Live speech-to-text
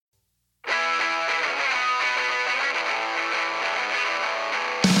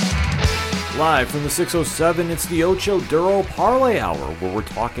Live from the 607, it's the Ocho Duro Parlay Hour, where we're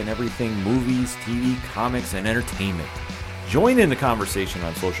talking everything movies, TV, comics, and entertainment. Join in the conversation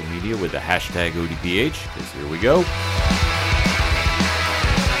on social media with the hashtag ODPH, because here we go.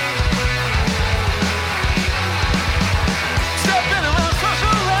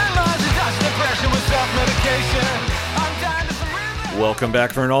 Welcome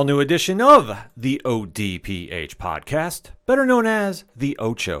back for an all-new edition of the ODPH podcast, better known as the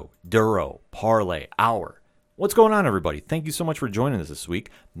Ocho Duro Parlay Hour. What's going on, everybody? Thank you so much for joining us this week.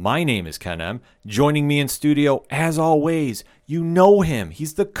 My name is Ken M. Joining me in studio, as always, you know him.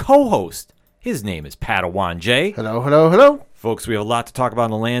 He's the co-host. His name is Padawan J. Hello, hello, hello. Folks, we have a lot to talk about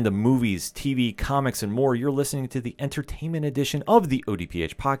in the land of movies, TV, comics, and more. You're listening to the entertainment edition of the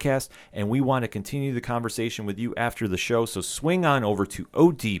ODPH podcast, and we want to continue the conversation with you after the show, so swing on over to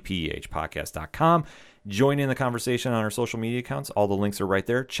odphpodcast.com. Join in the conversation on our social media accounts. All the links are right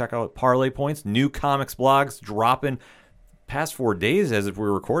there. Check out Parlay Points, new comics blogs dropping past 4 days as if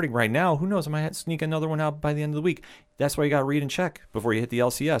we're recording right now. Who knows? I might sneak another one out by the end of the week. That's why you got to read and check before you hit the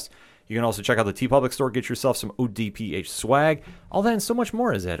LCS. You can also check out the TeePublic store, get yourself some ODPH swag. All that and so much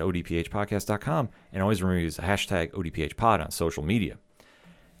more is at odphpodcast.com. And always remember to use the hashtag ODPHpod on social media.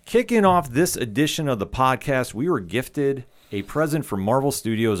 Kicking off this edition of the podcast, we were gifted a present from Marvel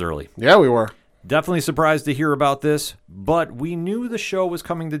Studios early. Yeah, we were. Definitely surprised to hear about this, but we knew the show was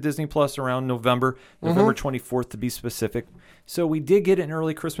coming to Disney Plus around November 24th to be specific. So we did get an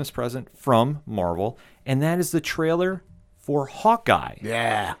early Christmas present from Marvel, and that is the trailer for Hawkeye.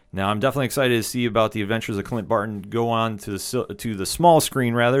 Yeah. Now, I'm definitely excited to see about the adventures of Clint Barton go on to the small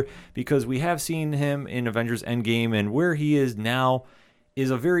screen, rather, because we have seen him in Avengers Endgame, and where he is now is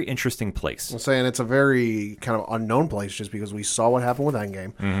a very interesting place. I'm saying it's a very kind of unknown place just because we saw what happened with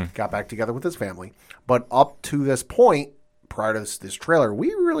Endgame, got back together with his family. But up to this point, prior to this trailer,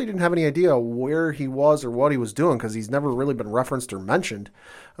 we really didn't have any idea where he was or what he was doing because he's never really been referenced or mentioned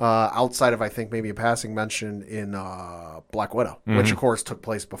outside of, I think, maybe a passing mention in Black Widow, which, of course, took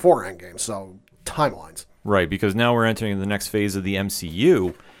place before Endgame. So, timelines. Right, because now we're entering the next phase of the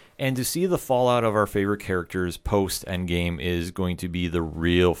MCU, and to see the fallout of our favorite characters post-Endgame is going to be the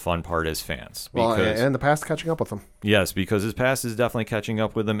real fun part as fans. Well, and the past catching up with them. Yes, because his past is definitely catching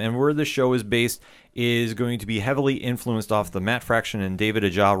up with him, and where the show is based is going to be heavily influenced off the Matt Fraction and David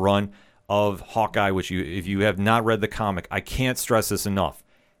Aja run of Hawkeye, which if you have not read the comic, I can't stress this enough.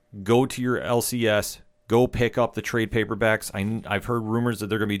 Go to your LCS, go pick up the trade paperbacks. I've heard rumors that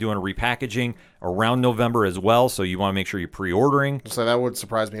they're going to be doing a repackaging around November as well, so you want to make sure you're pre-ordering. So that would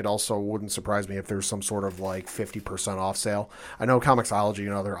surprise me. It also wouldn't surprise me if there's some sort of like 50% off sale. I know Comixology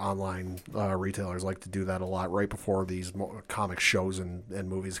and other online retailers like to do that a lot right before these comic shows and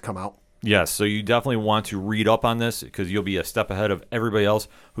movies come out. Yes, so you definitely want to read up on this because you'll be a step ahead of everybody else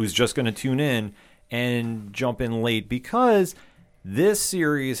who's just going to tune in and jump in late because this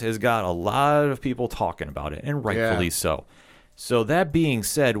series has got a lot of people talking about it, and rightfully so. So that being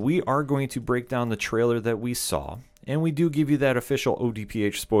said, we are going to break down the trailer that we saw, and we do give you that official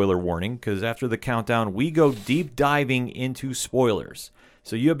ODPH spoiler warning, because after the countdown, we go deep diving into spoilers.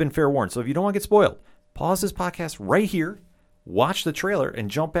 So you have been fair warned. So if you don't want to get spoiled, pause this podcast right here, watch the trailer,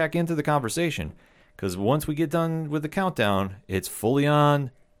 and jump back into the conversation, because once we get done with the countdown, it's fully on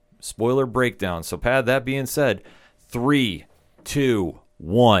spoiler breakdown. So Pat, that being said, 3, 2,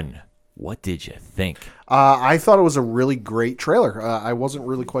 1. What did you think? I thought it was a really great trailer. I wasn't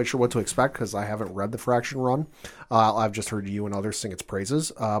really quite sure what to expect because I haven't read the Fraction run. I've just heard you and others sing its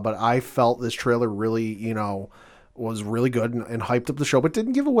praises. But I felt this trailer really, was really good and hyped up the show, but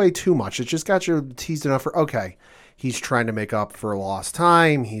didn't give away too much. It just got you teased enough for, okay, he's trying to make up for lost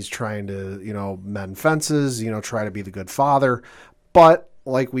time. He's trying to, mend fences, try to be the good father. But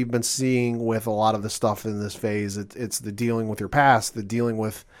like we've been seeing with a lot of the stuff in this phase, it's the dealing with your past, the dealing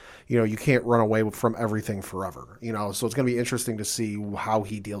with, you can't run away from everything forever, so it's going to be interesting to see how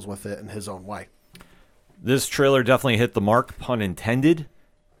he deals with it in his own way. This trailer definitely hit the mark, pun intended.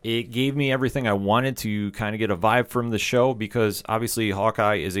 It gave me everything I wanted to kind of get a vibe from the show because obviously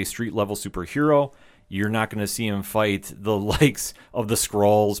Hawkeye is a street-level superhero. You're not going to see him fight the likes of the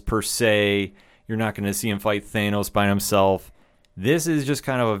Skrulls per se. You're not going to see him fight Thanos by himself. This is just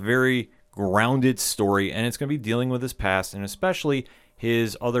kind of a very grounded story, and it's going to be dealing with his past, and especially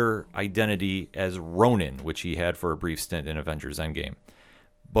his other identity as Ronin, which he had for a brief stint in Avengers Endgame.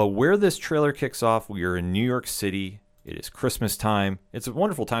 But where this trailer kicks off, we are in New York City. It is Christmas time. It's a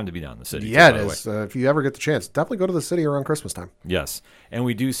wonderful time to be down in the city. Yeah, it is. If you ever get the chance, definitely go to the city around Christmas time. Yes, and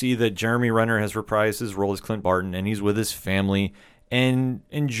we do see that Jeremy Renner has reprised his role as Clint Barton, and he's with his family and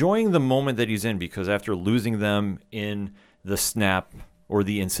enjoying the moment that he's in because after losing them in the snap or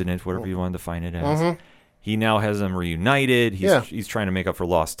the incident, whatever you want to define it as. He now has them reunited. He's trying to make up for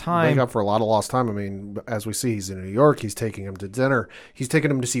lost time. Make up for a lot of lost time. I mean, as we see, he's in New York. He's taking him to dinner. He's taking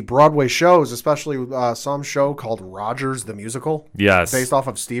him to see Broadway shows, especially some show called Rogers the Musical. Yes. Based off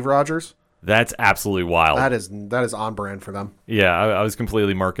of Steve Rogers. That's absolutely wild. That is on brand for them. Yeah, I was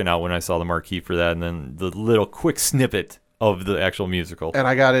completely marking out when I saw the marquee for that, and then the little quick snippet of the actual musical. And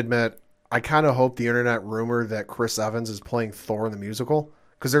I got to admit, I kind of hope the internet rumor that Chris Evans is playing Thor in the musical,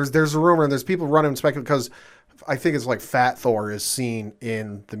 because there's a rumor and there's people running and speculating, because I think it's like Fat Thor is seen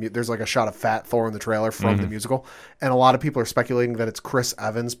in there's like a shot of Fat Thor in the trailer from the musical, and a lot of people are speculating that it's Chris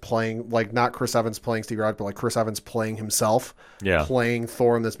Evans playing, like not Chris Evans playing Steve Rogers, but like Chris Evans playing himself, playing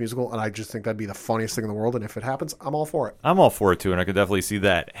Thor in this musical, and I just think that'd be the funniest thing in the world, and if it happens, I'm all for it. I'm all for it too, and I could definitely see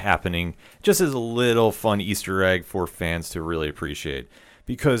that happening just as a little fun Easter egg for fans to really appreciate.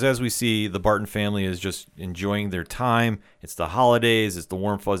 Because as we see, the Barton family is just enjoying their time. It's the holidays. It's the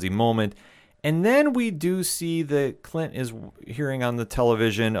warm, fuzzy moment. And then we do see that Clint is hearing on the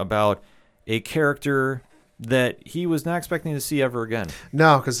television about a character that he was not expecting to see ever again.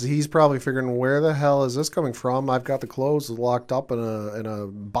 No, because he's probably figuring, where the hell is this coming from? I've got the clothes locked up in a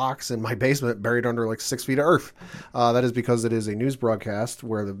box in my basement, buried under like 6 feet of earth. That is because it is a news broadcast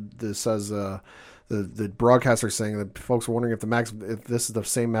where this says the broadcaster is saying that folks are wondering if this is the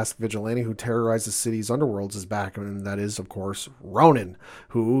same masked vigilante who terrorized the city's underworlds is back, and that is, of course, Ronan,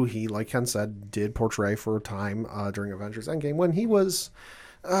 who he, like Ken said, did portray for a time during Avengers Endgame when he was,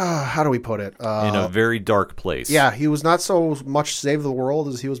 how do we put it? In a very dark place. Yeah, he was not so much save the world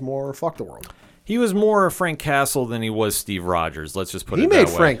as he was more fuck the world. He was more Frank Castle than he was Steve Rogers. Let's just put it that way. He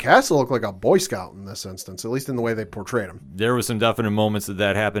made Frank Castle look like a Boy Scout in this instance, at least in the way they portrayed him. There was some definite moments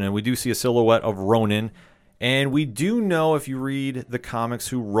that happened, and we do see a silhouette of Ronan. And we do know, if you read the comics,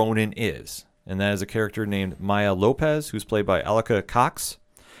 who Ronan is. And that is a character named Maya Lopez, who's played by Alika Cox.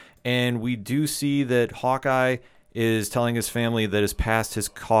 And we do see that Hawkeye is telling his family that his past has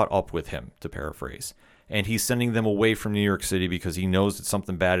caught up with him, to paraphrase. And he's sending them away from New York City because he knows that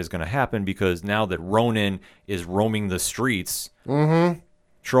something bad is going to happen, because now that Ronan is roaming the streets,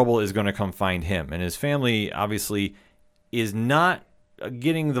 trouble is going to come find him. And his family, obviously, is not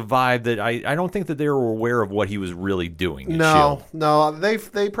getting the vibe that I don't think that they were aware of what he was really doing. No,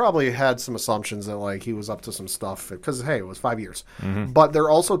 they probably had some assumptions that like he was up to some stuff because, hey, it was 5 years. But they're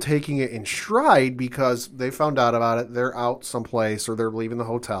also taking it in stride because they found out about it. They're out someplace or they're leaving the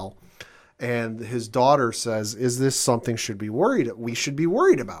hotel. And his daughter says, is this something we should be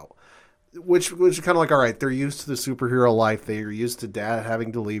worried about? Which is kind of like, all right, they're used to the superhero life. They're used to dad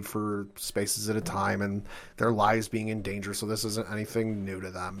having to leave for spaces at a time and their lives being in danger. So this isn't anything new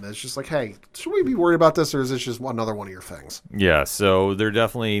to them. It's just like, hey, should we be worried about this, or is this just another one of your things? Yeah, so they're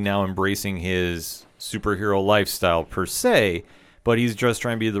definitely now embracing his superhero lifestyle per se, but he's just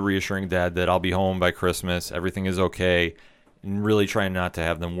trying to be the reassuring dad that I'll be home by Christmas. Everything is okay. And really trying not to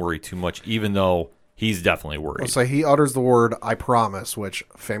have them worry too much, even though he's definitely worried. So he utters the word, I promise, which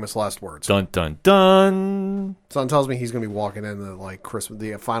famous last words. Dun, dun, dun. Son tells me he's going to be walking in like Christmas.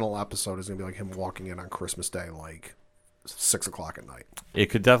 The final episode is going to be like him walking in on Christmas Day, like 6 o'clock at night. It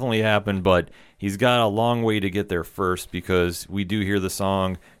could definitely happen, but he's got a long way to get there first, because we do hear the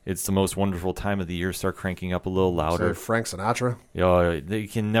song, It's the Most Wonderful Time of the Year, start cranking up a little louder. So Frank Sinatra? They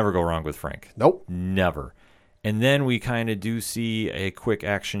can never go wrong with Frank. Nope. Never. And then we kind of do see a quick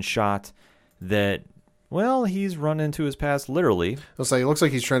action shot that, well, he's run into his past literally. I'll say it looks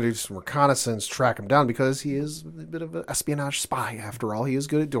like he's trying to do some reconnaissance, track him down, because he is a bit of an espionage spy after all. He is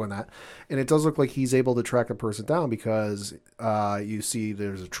good at doing that. And it does look like he's able to track a person down, because you see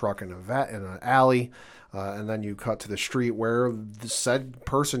there's a truck in an alley, and then you cut to the street where the said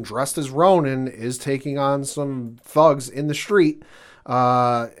person dressed as Ronan is taking on some thugs in the street.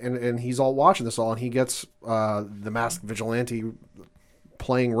 And he's all watching this all, and he gets the masked vigilante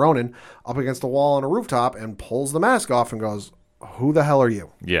playing Ronan up against the wall on a rooftop and pulls the mask off and goes, who the hell are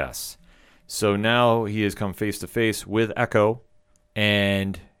you? Yes. So now he has come face to face with Echo,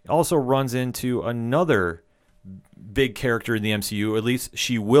 and also runs into another big character in the MCU. At least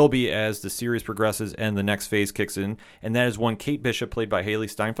she will be as the series progresses and the next phase kicks in, and that is one Kate Bishop, played by Haley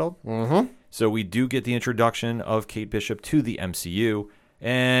Steinfeld. So we do get the introduction of Kate Bishop to the MCU,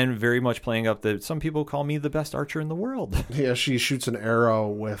 and very much playing up that some people call me the best archer in the world. Yeah, she shoots an arrow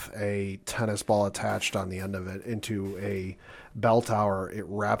with a tennis ball attached on the end of it into a bell tower. It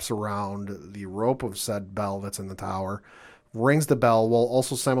wraps around the rope of said bell that's in the tower, rings the bell while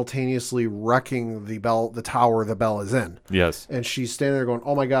also simultaneously wrecking the tower the bell is in. Yes. And she's standing there going,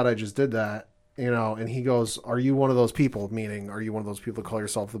 oh my God, I just did that. and he goes, "Are you one of those people?" Meaning, are you one of those people that call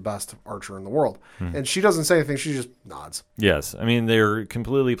yourself the best archer in the world? And she doesn't say anything. She just nods. Yes. I mean, they're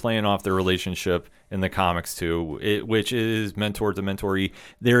completely playing off their relationship in the comics too, which is mentor to mentoree.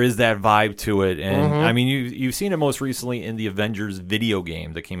 There is that vibe to it. And I mean, you've seen it most recently in the Avengers video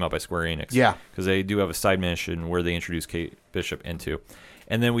game that came out by Square Enix. Yeah. Because they do have a side mission where they introduce Kate Bishop into.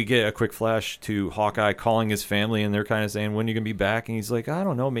 And then we get a quick flash to Hawkeye calling his family, and they're kind of saying, when are you going to be back? And he's like, I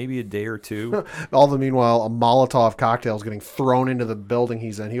don't know, maybe a day or two. All the meanwhile, a Molotov cocktail is getting thrown into the building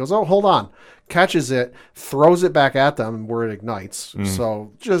he's in. He goes, oh, hold on. Catches it, throws it back at them where it ignites.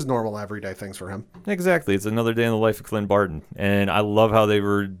 So just normal everyday things for him. Exactly. It's another day in the life of Clint Barton. And I love how they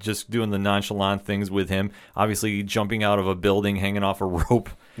were just doing the nonchalant things with him. Obviously, jumping out of a building, hanging off a rope.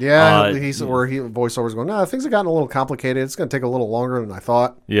 Yeah, voiceover's going, no, things have gotten a little complicated. It's going to take a little longer than I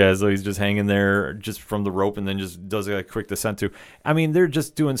thought. Yeah, so he's just hanging there just from the rope and then just does a quick descent too. I mean, they're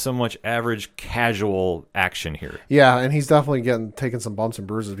just doing so much average, casual action here. Yeah, and he's definitely taking some bumps and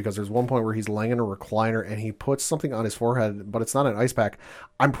bruises because there's one point where he's laying in a recliner and he puts something on his forehead, but it's not an ice pack.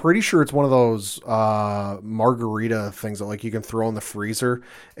 I'm pretty sure it's one of those margarita things that like you can throw in the freezer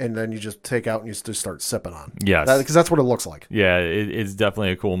and then you just take out and you just start sipping on. Yes. Because that's what it looks like. Yeah, it's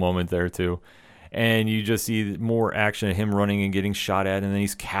definitely a cool moment there too. And you just see more action of him running and getting shot at, and then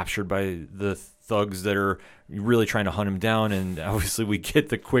he's captured by the thugs that are really trying to hunt him down. And obviously we get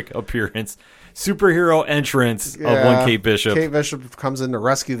the quick appearance, superhero entrance of one Kate Bishop. Kate Bishop comes in to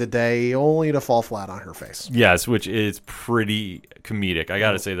rescue the day, only to fall flat on her face. Yes, which is pretty comedic. I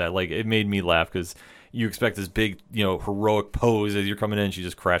got to say that. Like, it made me laugh because you expect this big, heroic pose as you're coming in. She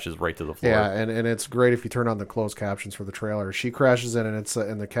just crashes right to the floor. Yeah, and it's great if you turn on the closed captions for the trailer. She crashes in, and it's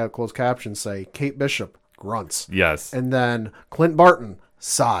and the closed captions say, Kate Bishop grunts. Yes. And then Clint Barton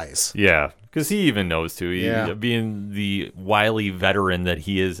sighs. Yeah, because he even knows, too. Being the wily veteran that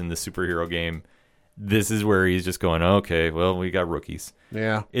he is in the superhero game, this is where he's just going, okay, well, we got rookies.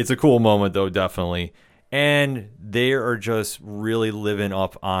 Yeah. It's a cool moment, though, definitely. And they are just really living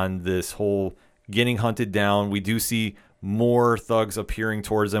up on this whole getting hunted down. We do see more thugs appearing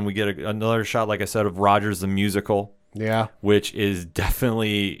towards them. We get another shot, like I said, of Rogers the musical. Yeah. Which is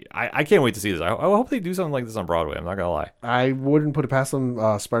definitely... I can't wait to see this. I hope they do something like this on Broadway. I'm not going to lie. I wouldn't put it past them.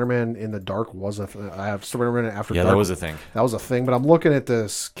 Spider-Man in the Dark was a thing. I have Spider-Man After Dark. Yeah, that was a thing. That was a thing. But I'm looking at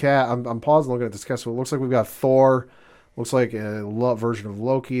this cat. I'm pausing looking at this cat. So it looks like we've got Thor. Looks like a version of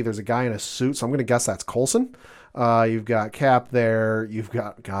Loki. There's a guy in a suit. So I'm going to guess that's Coulson. You've got Cap there. You've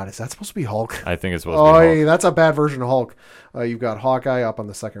got... God, is that supposed to be Hulk? I think it's supposed to be Hulk. Yeah, that's a bad version of Hulk. You've got Hawkeye up on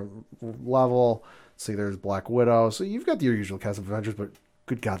the second level. See, there's Black Widow. So you've got your usual cast of Avengers, but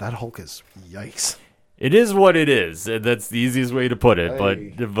good God, that Hulk is yikes. It is what it is. That's the easiest way to put it.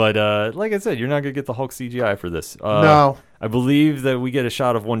 Hey. But like I said, you're not going to get the Hulk CGI for this. No. I believe that we get a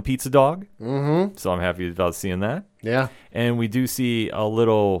shot of one pizza dog. Mm-hmm. So I'm happy about seeing that. Yeah. And we do see a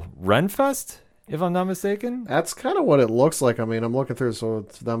little Renfest, if I'm not mistaken. That's kind of what it looks like. I mean, I'm looking through, so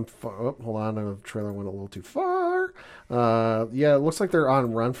it's them. Oh, hold on, the trailer went a little too far. Yeah, it looks like they're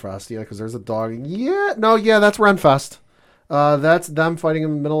on Renfest. Yeah, because there's a dog. Yeah, that's Renfest. That's them fighting in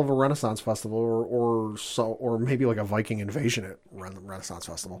the middle of a Renaissance festival, or maybe like a Viking invasion at Renaissance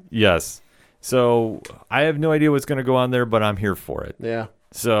festival. Yes. So I have no idea what's going to go on there, but I'm here for it. Yeah.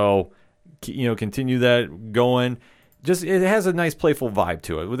 So continue that going. Just it has a nice playful vibe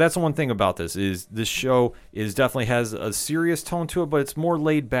to it. That's the one thing about this is this show definitely has a serious tone to it, but it's more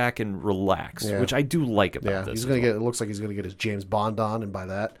laid back and relaxed, which I do like about this. It looks like he's gonna get his James Bond on, and by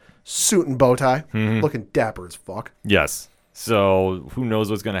that, suit and bow tie, looking dapper as fuck. Yes. So who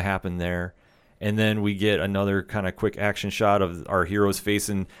knows what's gonna happen there? And then we get another kind of quick action shot of our heroes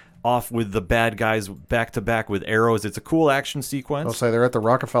facing off with the bad guys back to back with arrows. It's a cool action sequence. I'll say they're at the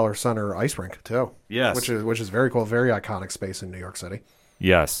Rockefeller Center ice rink too. Yes, which is very cool, very iconic space in New York City.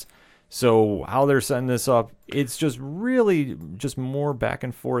 Yes. So how they're setting this up, it's just really just more back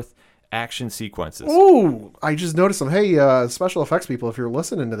and forth action sequences. Ooh, I just noticed them. Hey, special effects people, if you're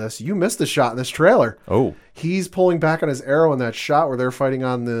listening to this, you missed a shot in this trailer. Oh, he's pulling back on his arrow in that shot where they're fighting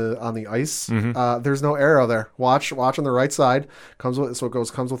on the ice. Mm-hmm. There's no arrow there. Watch on the right side. Comes with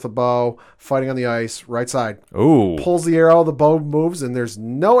the bow, fighting on the ice, right side. Ooh, pulls the arrow, the bow moves, and there's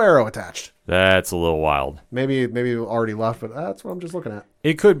no arrow attached. That's a little wild. Maybe already left, but that's what I'm just looking at.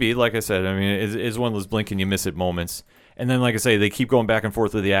 It could be, like I said. I mean, it's one of those blink and you miss it moments. And then, like I say, they keep going back and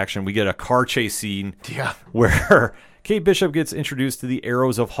forth with the action. We get a car chase scene where Kate Bishop gets introduced to the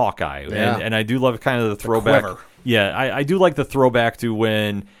arrows of Hawkeye. Yeah. And I do love kind of the throwback. Quiver. Yeah, I do like the throwback to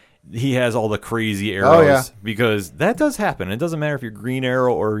when he has all the crazy arrows. Oh, yeah. Because that does happen. It doesn't matter if you're Green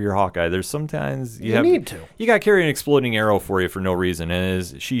Arrow or you're Hawkeye. There's sometimes You need to. You got to carry an exploding arrow for you for no reason. And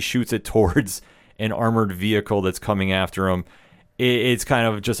as she shoots it towards an armored vehicle that's coming after him, it's kind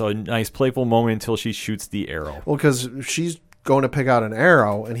of just a nice playful moment until she shoots the arrow. Well, because she's going to pick out an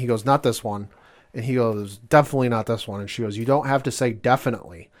arrow, and he goes, not this one. And he goes, definitely not this one. And she goes, you don't have to say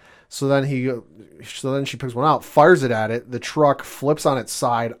definitely. So then she picks one out, fires it at it. The truck flips on its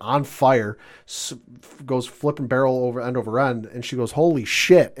side on fire, goes flipping barrel over end, and she goes, holy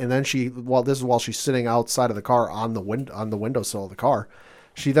shit. And then this is while she's sitting outside of the car on the windowsill of the car.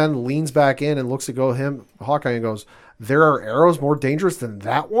 She then leans back in and looks at Hawkeye, and goes, there are arrows more dangerous than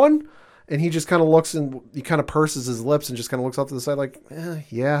that one? And he just kind of looks, and he kind of purses his lips and just kind of looks off to the side like,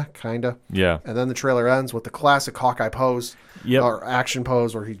 yeah, kind of. Yeah. And then the trailer ends with the classic Hawkeye pose, or action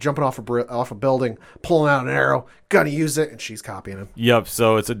pose, where he's jumping off a building, pulling out an arrow, gonna use it, and she's copying him. Yep.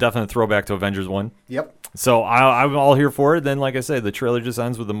 So it's a definite throwback to Avengers 1. Yep. So I'm all here for it. Then, like I said, the trailer just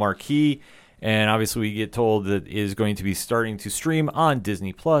ends with the marquee. And obviously we get told that it is going to be starting to stream on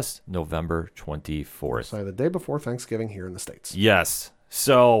Disney Plus November 24th. So the day before Thanksgiving here in the States. Yes.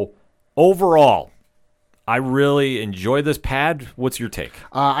 So overall, I really enjoyed this. Pad, what's your take?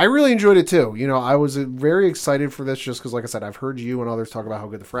 I really enjoyed it too. I was very excited for this just because, like I said, I've heard you and others talk about how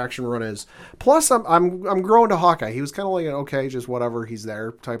good the Fraction run is. Plus, I'm growing to Hawkeye. He was kind of like okay, just whatever, he's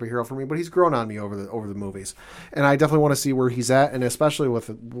there type of hero for me, but he's grown on me over the movies, and I definitely want to see where he's at. And especially I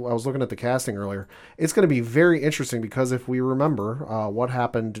was looking at the casting earlier, it's going to be very interesting because if we remember what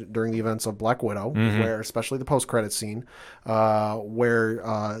happened during the events of Black Widow, where especially the post-credit scene, where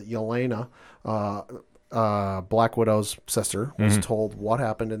Yelena. Black Widow's sister was told what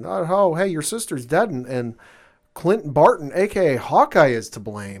happened, and hey, your sister's dead, and Clint Barton, aka Hawkeye, is to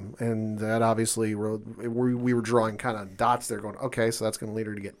blame. And that obviously we were drawing kind of dots there, going, okay, so that's going to lead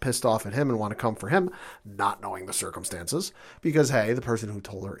her to get pissed off at him and want to come for him, not knowing the circumstances, because hey, the person who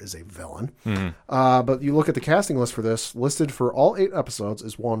told her is a villain. But you look at the casting list for this, listed for all 8 episodes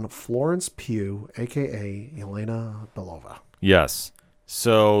is one Florence Pugh, aka Yelena Belova. Yes.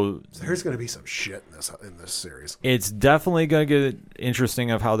 So there's going to be some shit in this series. It's definitely going to get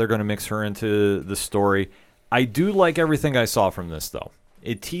interesting of how they're going to mix her into the story. I do like everything I saw from this, though.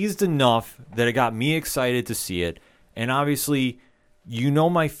 It teased enough that it got me excited to see it. And obviously,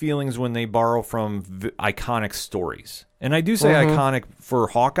 my feelings when they borrow from iconic stories. And I do say iconic for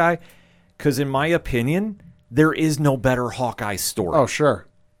Hawkeye because, in my opinion, there is no better Hawkeye story. Oh, sure.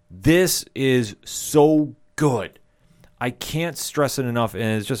 This is so good. I can't stress it enough, and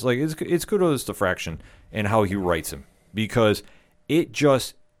it's just like it's kudos to Fraction and how he writes him, because it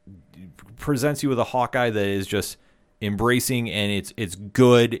just presents you with a Hawkeye that is just embracing, and it's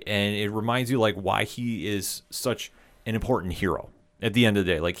good, and it reminds you like why he is such an important hero at the end of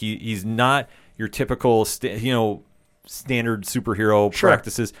the day. Like he's not your typical standard superhero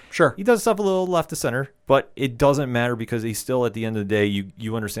practices. Sure. He does stuff a little left to center, but it doesn't matter because he's still, at the end of the day,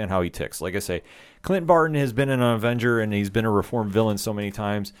 you understand how he ticks. Like I say, Clint Barton has been an Avenger and he's been a reformed villain so many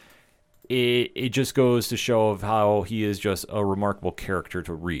times. It just goes to show of how he is just a remarkable character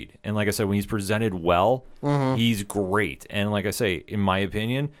to read. And like I said, when he's presented well, he's great. And like I say, in my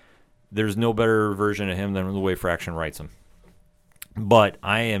opinion, there's no better version of him than the way Fraction writes him. But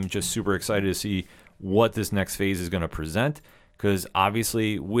I am just super excited to see what this next phase is going to present, because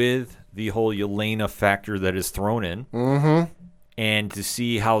obviously with the whole Yelena factor that is thrown in, and to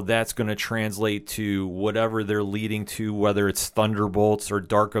see how that's going to translate to whatever they're leading to, whether it's Thunderbolts or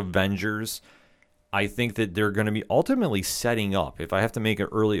Dark Avengers, I think that they're going to be ultimately setting up, if I have to make an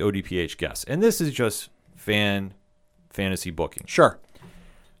early ODPH guess, and this is just fantasy booking. Sure.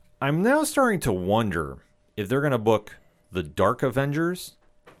 I'm now starting to wonder if they're going to book the Dark Avengers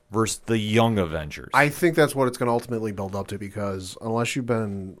versus the Young Avengers. I think that's what it's going to ultimately build up to, because unless you've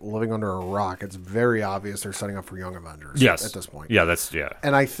been living under a rock, it's very obvious they're setting up for Young Avengers at this point. Yeah,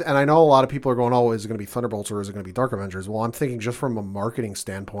 And I know a lot of people are going, oh, is it going to be Thunderbolts or is it going to be Dark Avengers? Well, I'm thinking just from a marketing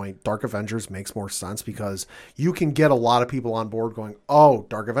standpoint, Dark Avengers makes more sense because you can get a lot of people on board going, oh,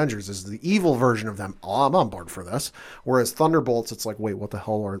 Dark Avengers is the evil version of them. Oh, I'm on board for this. Whereas Thunderbolts, it's like, wait, what the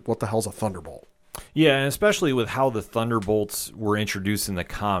hell's a Thunderbolt? Yeah, and especially with how the Thunderbolts were introduced in the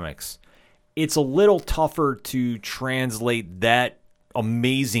comics, it's a little tougher to translate that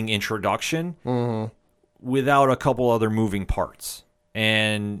amazing introduction without a couple other moving parts.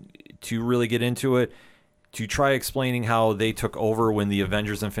 And to really get into it, to try explaining how they took over when the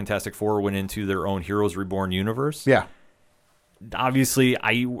Avengers and Fantastic Four went into their own Heroes Reborn universe. Yeah. Obviously,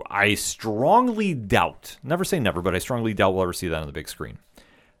 I strongly doubt, never say never, but I strongly doubt we'll ever see that on the big screen.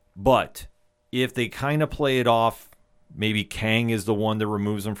 But if they kind of play it off maybe Kang is the one that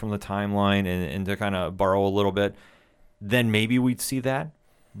removes him from the timeline and to kind of borrow a little bit, then maybe we'd see that.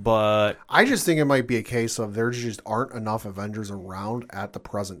 But I just think it might be a case of there just aren't enough Avengers around at the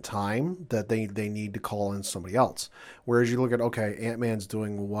present time that they need to call in somebody else. Whereas you look at, okay, Ant-Man's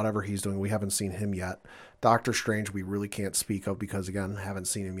doing whatever he's doing. We haven't seen him yet. Doctor Strange, we really can't speak of because, again, haven't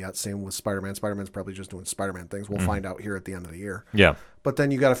seen him yet. Same with Spider-Man. Spider-Man's probably just doing Spider-Man things. We'll find out here at the end of the year. yeah. But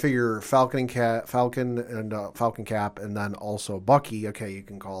then you got to figure Falcon and Falcon Cap, and then also Bucky. Okay, you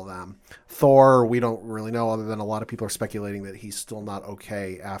can call them. Thor, we don't really know, other than a lot of people are speculating that he's still not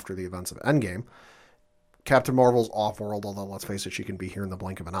okay after the events of Endgame. Captain Marvel's off-world, although let's face it, she can be here in the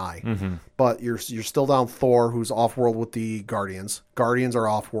blink of an eye. Mm-hmm. But you're still down Thor, who's off-world with the Guardians. Guardians are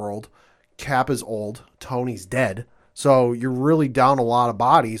off-world. Cap is old. Tony's dead. So you're really down a lot of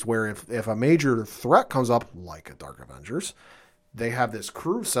bodies where if a major threat comes up, like a Dark Avengers, they have this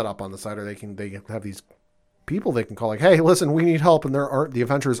crew set up on the side, or they have these people they can call, like, hey, listen, we need help, and the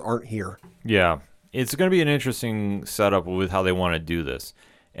Avengers aren't here. Yeah. It's going to be an interesting setup with how they want to do this.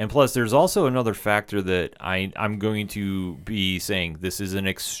 And plus, there's also another factor that I'm going to be saying this is an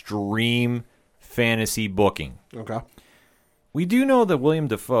extreme fantasy booking. Okay. We do know that William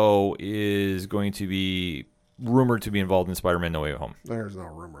Dafoe is going to be rumored to be involved in Spider-Man No Way Home. There's no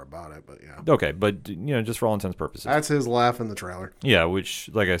rumor about it, but yeah. Okay, but, just for all intents and purposes. That's his laugh in the trailer. Yeah, which,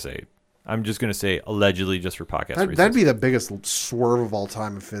 like I say, I'm just going to say allegedly just for podcast reasons. That'd be the biggest swerve of all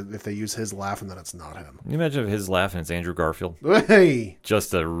time if they use his laugh and then it's not him. Can you imagine if his laugh and it's Andrew Garfield? Hey!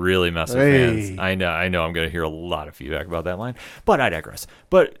 Just to really mess with fans. I know I'm going to hear a lot of feedback about that line, but I digress.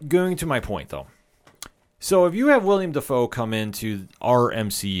 But going to my point, though. So if you have William Dafoe come into our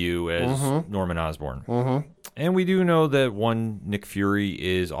MCU as Norman Osborn, and we do know that one Nick Fury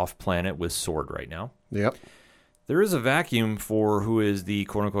is off-planet with Sword right now. Yep. There is a vacuum for who is the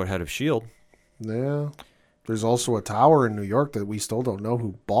quote-unquote head of S.H.I.E.L.D. Yeah. There's also a tower in New York that we still don't know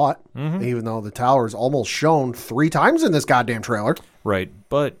who bought, even though the tower is almost shown 3 times in this goddamn trailer. Right.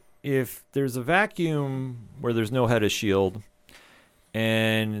 But if there's a vacuum where there's no head of S.H.I.E.L.D.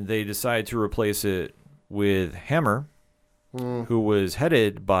 and they decide to replace it with Hammer, who was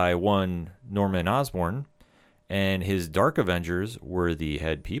headed by one Norman Osborn, and his Dark Avengers were the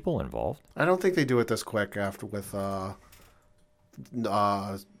head people involved. I don't think they do it this quick after with the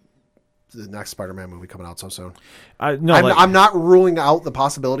next Spider-Man movie coming out so soon. I'm not ruling out the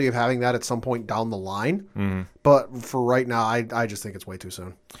possibility of having that at some point down the line, but for right now, I just think it's way too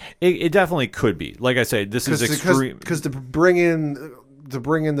soon. It definitely could be. Like I said, this is extreme. Because to bring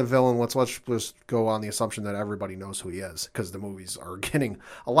in the villain, let's just go on the assumption that everybody knows who he is, because the movies are getting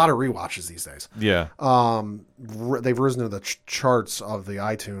a lot of rewatches these days. Yeah. They've risen to the charts of the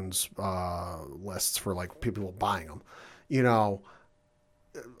iTunes lists for like people buying them.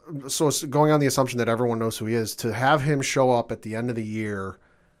 So it's going on the assumption that everyone knows who he is, to have him show up at the end of the year,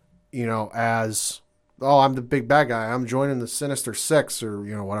 as, oh, I'm the big bad guy, I'm joining the Sinister Six, or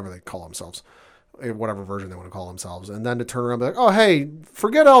whatever they call themselves. Whatever version they want to call themselves, and then to turn around and be like, oh, hey,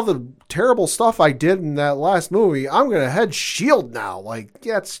 forget all the terrible stuff I did in that last movie. I'm going to head S.H.I.E.L.D. now. Like,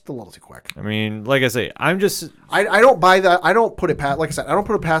 yeah, it's a little too quick. I mean, like I say, I don't buy that. I don't put it past, like I said, I don't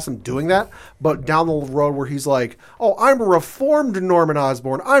put it past him doing that, but down the road where he's like, oh, I'm a reformed Norman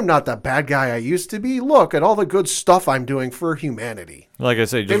Osborn. I'm not the bad guy I used to be. Look at all the good stuff I'm doing for humanity. Like I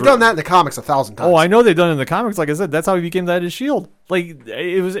say, they've done that in the comics 1,000 times. Oh, I know they've done it in the comics. Like I said, that's how he became the head of S.H.I.E.L.D. Like,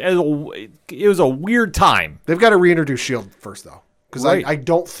 it was a weird time. They've got to reintroduce S.H.I.E.L.D. first, though. Because right. I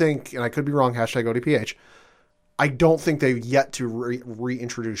don't think, and I could be wrong, #ODPH, I don't think they've yet to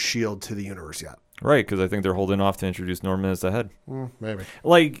reintroduce S.H.I.E.L.D. to the universe yet. Right, because I think they're holding off to introduce Norman as the head. Maybe.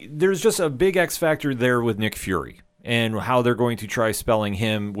 Like, there's just a big X factor there with Nick Fury and how they're going to try spelling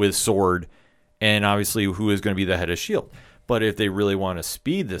him with Sword, and obviously who is going to be the head of S.H.I.E.L.D. But if they really want to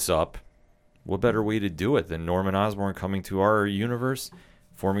speed this up, what better way to do it than Norman Osborn coming to our universe,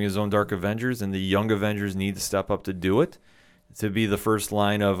 forming his own Dark Avengers, and the Young Avengers need to step up to do it, to be the first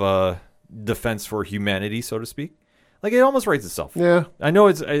line of defense for humanity, so to speak. Like, it almost writes itself. Yeah. I know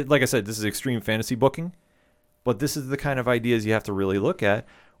it's, like I said, this is extreme fantasy booking, but this is the kind of ideas you have to really look at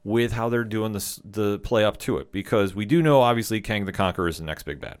with how they're doing the play up to it, because we do know, obviously, Kang the Conqueror is the next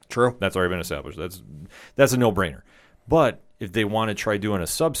big bad. True. That's already been established. That's a no-brainer. But if they want to try doing a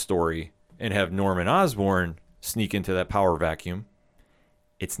sub-story and have Norman Osborn sneak into that power vacuum,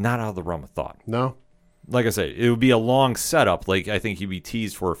 it's not out of the realm of thought. No. Like I said, it would be a long setup. Like, I think he'd be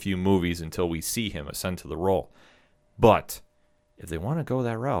teased for a few movies until we see him ascend to the role. But if they want to go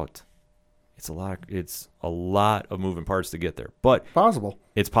that route, it's a lot of moving parts to get there. But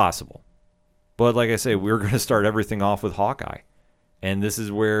it's possible. But like I say, we're going to start everything off with Hawkeye. And this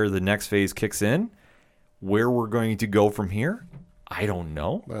is where the next phase kicks in. Where we're going to go from here, I don't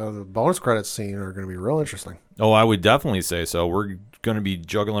know. The bonus credits scene are going to be real interesting. Oh, I would definitely say so. We're going to be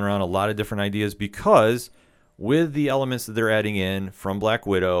juggling around a lot of different ideas because with the elements that they're adding in from Black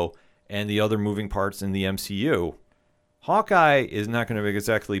Widow and the other moving parts in the MCU, Hawkeye is not going to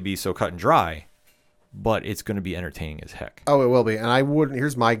exactly be so cut and dry, but it's going to be entertaining as heck. Oh, it will be. And I wouldn't,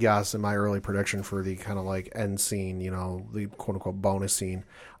 here's my guess and my early prediction for the kind of like end scene, the quote unquote bonus scene.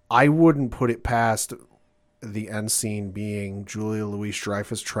 I wouldn't put it past the end scene being Julia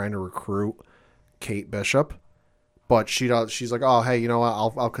Louis-Dreyfus trying to recruit Kate Bishop, but she's like, oh, hey, you know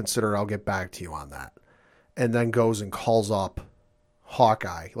what? I'll consider it. I'll get back to you on that. And then goes and calls up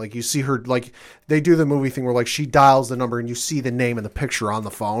Hawkeye. Like you see her, like they do the movie thing where like she dials the number and you see the name and the picture on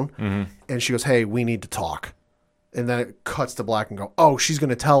the phone, and she goes, hey, we need to talk. And then it cuts to black and go, oh, she's going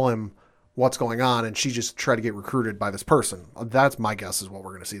to tell him what's going on, and she just tried to get recruited by this person. That's my guess is what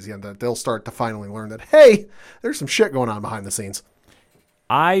we're going to see is the end, that they'll start to finally learn that, hey, there's some shit going on behind the scenes.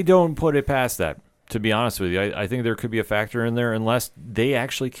 I don't put it past that, to be honest with you. I think there could be a factor in there unless they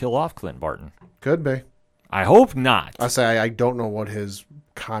actually kill off Clint Barton. Could be. I hope not. I say I don't know what his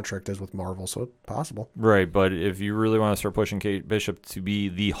contract is with Marvel, so it's possible. Right, but if you really want to start pushing Kate Bishop to be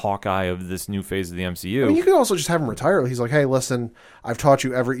the Hawkeye of this new phase of the MCU, I mean, you could also just have him retire. He's like, hey, listen, I've taught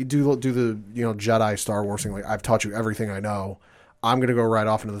you do the Jedi Star Wars thing. Like, I've taught you everything I know. I'm going to go right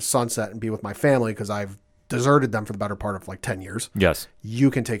off into the sunset and be with my family because I've deserted them for the better part of like 10 years. Yes. You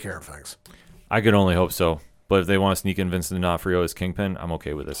can take care of things. I could only hope so. But if they want to sneak in Vincent D'Onofrio as Kingpin, I'm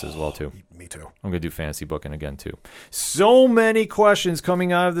okay with this as well, too. Me too. I'm going to do fantasy booking again, too. So many questions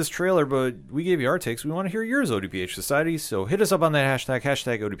coming out of this trailer, but we gave you our takes. We want to hear yours, ODPH Society. So hit us up on that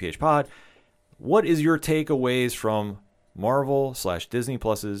hashtag ODPHpod. What is your takeaways from Marvel/Disney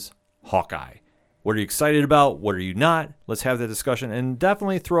Plus's Hawkeye? What are you excited about? What are you not? Let's have that discussion. And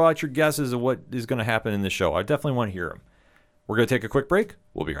definitely throw out your guesses of what is going to happen in the show. I definitely want to hear them. We're going to take a quick break.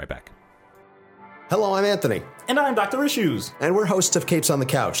 We'll be right back. Hello, I'm Anthony. And I'm Dr. Issues. And we're hosts of Capes on the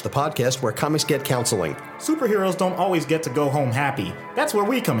Couch, the podcast where comics get counseling. Superheroes don't always get to go home happy. That's where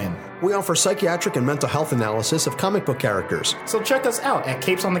we come in. We offer psychiatric and mental health analysis of comic book characters. So check us out at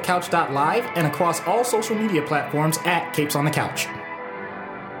capesonthecouch.live and across all social media platforms at Capes on the Couch.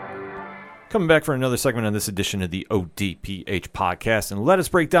 Coming back for another segment on this edition of the ODPH podcast, and let us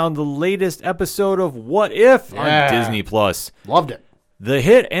break down the latest episode of What If on Disney Plus. Loved it. The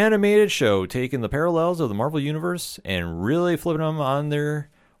hit animated show taking the parallels of the Marvel Universe and really flipping them on their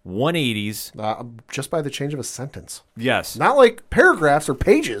 180s. Just by the change of a sentence. Yes. Not like paragraphs or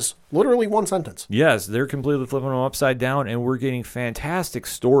pages. Literally one sentence. Yes, they're completely flipping them upside down, and we're getting fantastic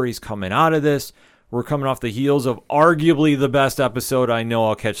stories coming out of this. We're coming off the heels of arguably the best episode. I know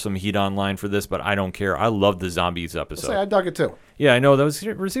I'll catch some heat online for this, but I don't care. I love the zombies episode. I dug it too. Yeah, I know. That was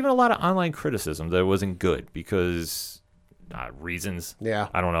receiving a lot of online criticism that it wasn't good because reasons. Yeah.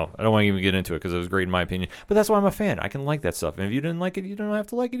 I don't know. I don't want to even get into it because it was great in my opinion. But that's why I'm a fan. I can like that stuff. And if you didn't like it, you don't have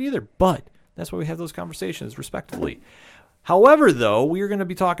to like it either. But that's why we have those conversations respectively. However, though, we are going to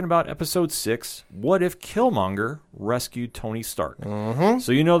be talking about episode 6, What If Killmonger Rescued Tony Stark? Mm-hmm.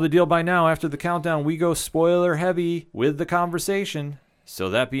 So you know the deal by now. After the countdown, we go spoiler heavy with the conversation. So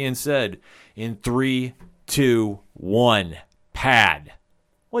that being said, in 3, 2, 1, Pad.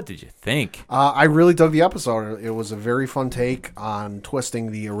 What did you think? I really dug the episode. It was a very fun take on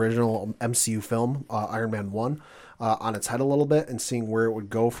twisting the original MCU film, Iron Man 1, on its head a little bit and seeing where it would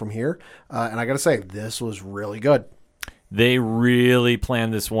go from here. And I got to say, this was really good. They really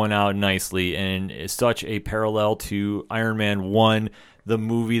planned this one out nicely, and it's such a parallel to Iron Man 1, the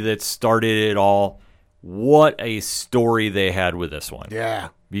movie that started it all. What a story they had with this one. Yeah.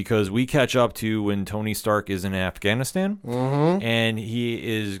 Because we catch up to when Tony Stark is in Afghanistan, and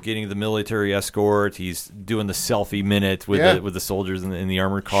he is getting the military escort. He's doing the selfie minute with the soldiers in the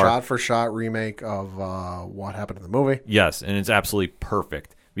armored car. Shot-for-shot remake of what happened in the movie. Yes, and it's absolutely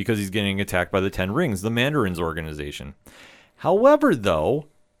perfect because he's getting attacked by the Ten Rings, the Mandarin's organization. However, though,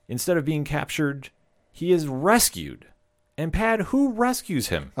 instead of being captured, he is rescued. And Pad, who rescues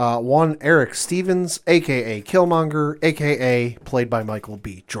him? One Eric Stevens, a.k.a. Killmonger, a.k.a. played by Michael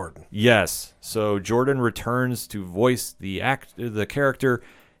B. Jordan. Yes. So Jordan returns to voice the character.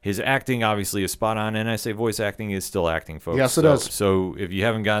 His acting obviously is spot on, and I say voice acting is still acting, folks. Yes, it is. So if you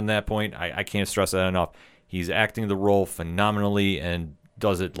haven't gotten that point, I can't stress that enough. He's acting the role phenomenally and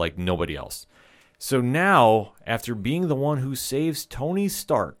does it like nobody else. So now, after being the one who saves Tony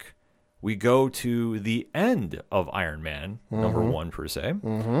Stark, we go to the end of Iron Man, number 1 per se.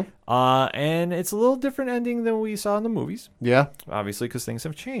 And it's a little different ending than we saw in the movies. Yeah. Obviously, because things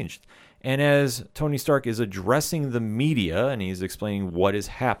have changed. And as Tony Stark is addressing the media and he's explaining what has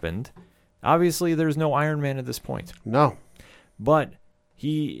happened, Obviously, there's no Iron Man at this point. No. But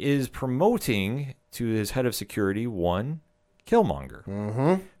he is promoting to his head of security one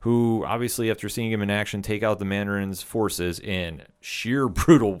Killmonger, who obviously, after seeing him in action take out the Mandarin's forces in sheer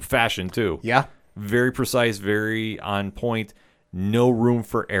brutal fashion, too. Yeah. Very precise, very on point, no room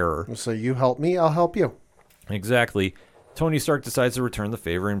for error. So you help me, I'll help you. Exactly. Tony Stark decides to return the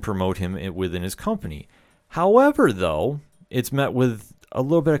favor and promote him within his company. However, though, it's met with a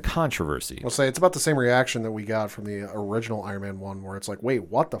little bit of controversy. I'll say it's about the same reaction that we got from the original Iron Man 1, where it's like, wait,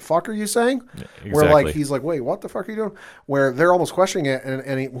 what the fuck are you saying? Exactly. Where like he's like, wait, what the fuck are you doing? Where they're almost questioning it,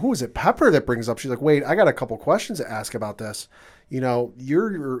 and who is it? Pepper that brings up. She's like, wait, I got a couple questions to ask about this. You know,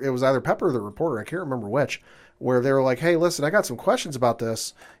 it was either Pepper or the reporter, I can't remember which, where they were like, hey, listen, I got some questions about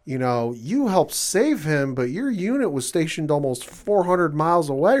this. You know, you helped save him, but your unit was stationed almost 400 miles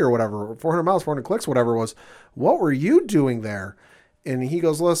away or whatever, 400 miles, 400 clicks, whatever it was. What were you doing there? And he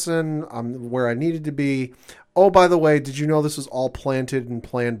goes, listen, I'm where I needed to be. Oh, by the way, did you know this was all planted and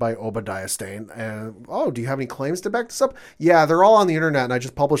planned by Obadiah Stane? And, oh, do you have any claims to back this up? Yeah, they're all on the internet, and I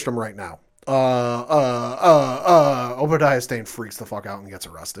just published them right now. Obadiah Stane freaks the fuck out and gets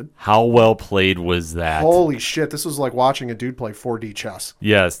arrested. How well played was that? Holy shit, this was like watching a dude play 4D chess.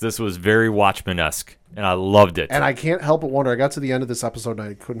 Yes, this was very Watchmen-esque, and I loved it. And I can't help but wonder, I got to the end of this episode and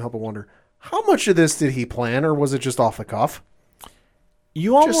I couldn't help but wonder, how much of this did he plan, or was it just off the cuff?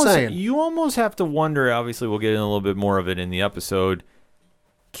 You almost have to wonder, obviously we'll get in a little bit more of it in the episode,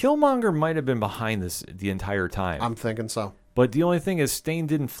 Killmonger might have been behind this the entire time. I'm thinking so. But the only thing is Stane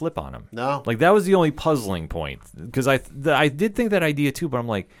didn't flip on him. No. Like, that was the only puzzling point. Because I did think that idea too, but I'm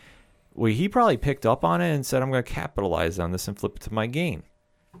like, well, he probably picked up on it and said, I'm going to capitalize on this and flip it to my gain.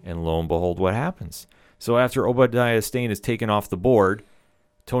 And lo and behold, what happens? So after Obadiah Stane is taken off the board,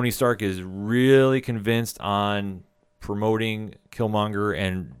 Tony Stark is really convinced on promoting Killmonger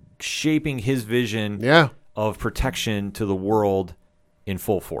and shaping his vision of protection to the world in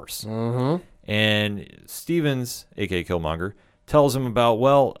full force. Mm-hmm. And Stevens, a.k.a. Killmonger, tells him about,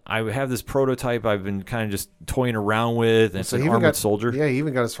 well, I have this prototype I've been kind of just toying around with, and it's an armored soldier. Yeah, he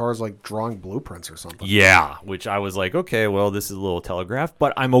even got as far as like drawing blueprints or something. Yeah, which I was like, okay, well, this is a little telegraphed,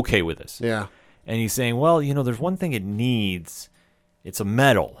 but I'm okay with this. Yeah. And he's saying, well, you know, there's one thing it needs. It's a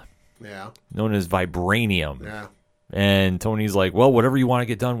metal. Yeah. Known as vibranium. Yeah. And Tony's like, well, whatever you want to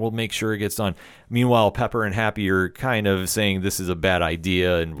get done, we'll make sure it gets done. Meanwhile, Pepper and Happy are kind of saying this is a bad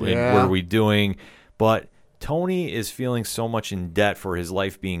idea and what are we doing? But Tony is feeling so much in debt for his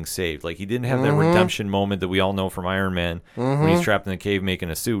life being saved. Like, he didn't have that redemption moment that we all know from Iron Man when he's trapped in the cave making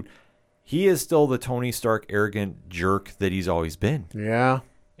a suit. He is still the Tony Stark arrogant jerk that he's always been. Yeah.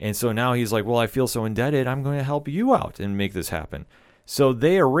 And so now he's like, well, I feel so indebted, I'm going to help you out and make this happen. So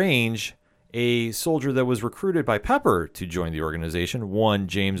they arrange a soldier that was recruited by Pepper to join the organization, one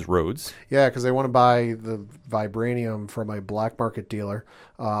James Rhodes. Yeah, because they want to buy the vibranium from a black market dealer,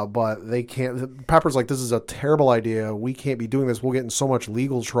 but they can't. Pepper's like, this is a terrible idea. We can't be doing this. We'll get in so much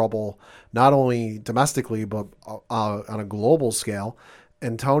legal trouble, not only domestically, but on a global scale.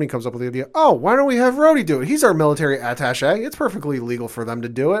 And Tony comes up with the idea, oh, why don't we have Rhodey do it? He's our military attaché. It's perfectly legal for them to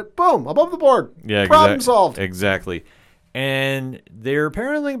do it. Boom, above the board. Yeah, Problem solved. Exactly. And they're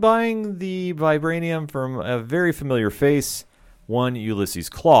apparently buying the vibranium from a very familiar face, one Ulysses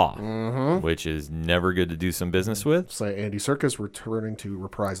Claw, which is never good to do some business with. Say Andy Serkis returning to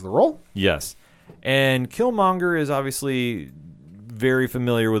reprise the role. Yes. And Killmonger is obviously very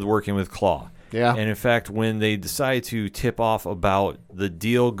familiar with working with Claw. Yeah. And in fact, when they decide to tip off about the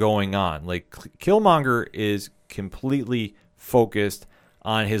deal going on, like, Killmonger is completely focused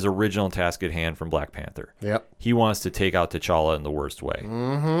on his original task at hand from Black Panther. Yep. He wants to take out T'Challa in the worst way.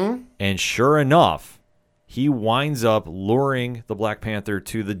 Mm-hmm. And sure enough, he winds up luring the Black Panther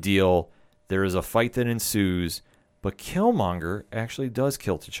to the deal. There is a fight that ensues, but Killmonger actually does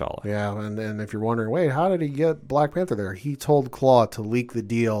kill T'Challa. Yeah, and if you're wondering, wait, how did he get Black Panther there? He told Claw to leak the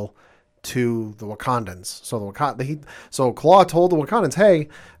deal to the Wakandans. So Claw told the Wakandans, hey,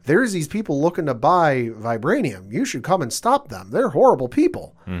 there's these people looking to buy vibranium. You should come and stop them. They're horrible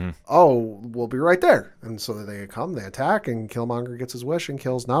people. Mm-hmm. Oh, we'll be right there. And so they come, they attack, and Killmonger gets his wish and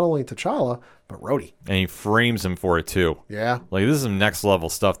kills not only T'Challa, but Rhodey. And he frames him for it, too. Yeah. Like, this is some next-level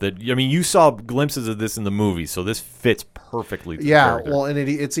stuff that, I mean, you saw glimpses of this in the movie, so this fits perfectly to the character. Well, and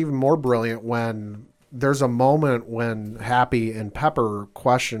it's even more brilliant when there's a moment when Happy and Pepper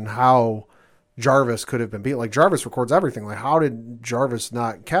question how Jarvis could have been beat. Like, Jarvis records everything. Like, how did Jarvis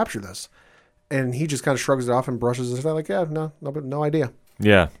not capture this? And he just kind of shrugs it off and brushes his head like, yeah, no idea.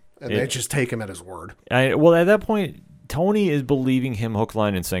 Yeah. And they just take him at his word. Well, at that point, Tony is believing him hook,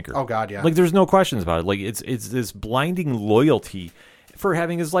 line, and sinker. Oh, God, yeah. Like, there's no questions about it. Like, it's this blinding loyalty for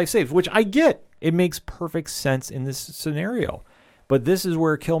having his life saved, which I get. It makes perfect sense in this scenario. But this is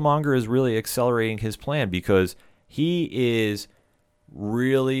where Killmonger is really accelerating his plan, because he is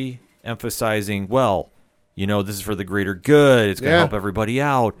really emphasizing, well, this is for the greater good. It's going to help everybody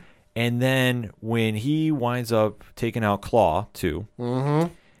out. And then when he winds up taking out Claw, too,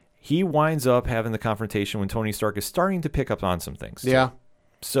 he winds up having the confrontation when Tony Stark is starting to pick up on some things. Yeah.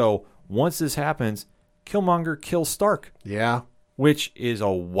 So once this happens, Killmonger kills Stark. Yeah. Which is a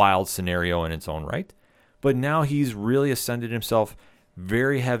wild scenario in its own right. But now he's really ascended himself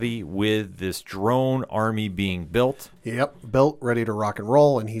very heavy with this drone army being built. Yep, built, ready to rock and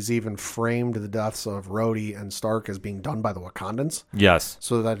roll, and he's even framed the deaths of Rhodey and Stark as being done by the Wakandans. Yes.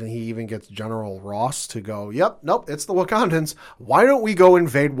 So that he even gets General Ross to go, yep, nope, it's the Wakandans. Why don't we go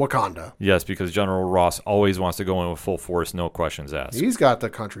invade Wakanda? Yes, because General Ross always wants to go in with full force, no questions asked. He's got the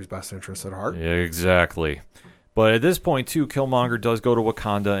country's best interests at heart. Yeah, exactly. But at this point, too, Killmonger does go to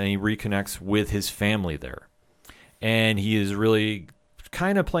Wakanda, and he reconnects with his family there. And he is really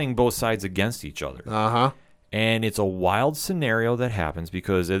kind of playing both sides against each other. Uh-huh. And it's a wild scenario that happens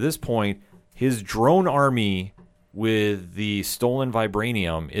because at this point, his drone army with the stolen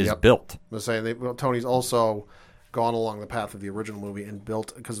vibranium is built. I'm saying Tony's also gone along the path of the original movie and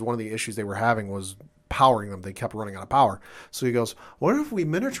built, because one of the issues they were having was powering them. They kept running out of power. So he goes, what if we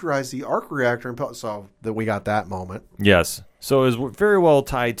miniaturize the arc reactor? And so that we got that moment. Yes. So it was very well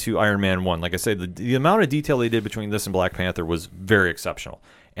tied to Iron Man 1. Like I said, the amount of detail they did between this and Black Panther was very exceptional.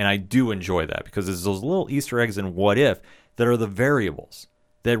 And I do enjoy that because there's those little Easter eggs in What If that are the variables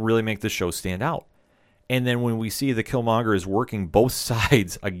that really make the show stand out. And then when we see the Killmonger is working both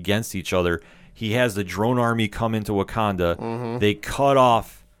sides against each other, he has the drone army come into Wakanda. Mm-hmm. They cut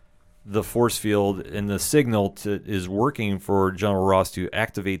off the force field, and the signal is working for General Ross to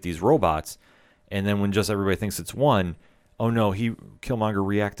activate these robots. And then when just everybody thinks it's one, oh no, Killmonger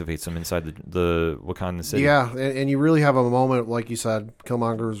reactivates them inside the Wakandan city. Yeah, and you really have a moment, like you said,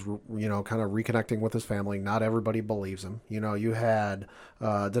 Killmonger's, kind of reconnecting with his family. Not everybody believes him. You had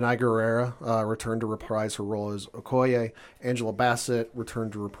Denai Guerrera return to reprise her role as Okoye. Angela Bassett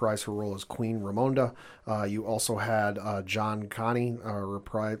returned to reprise her role as Queen Ramonda. You also had John Connie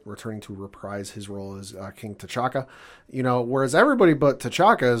returning to reprise his role as King T'Chaka. Whereas everybody but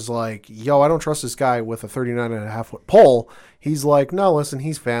T'Chaka is like, yo, I don't trust this guy with a 39.5-foot pole. He's like, no, listen,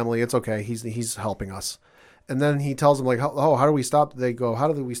 he's family. It's okay. He's helping us. And then he tells them, like, how do we stop? They go,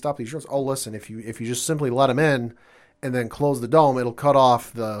 how do we stop these drones? Oh, listen, if you just simply let him in and then close the dome, it'll cut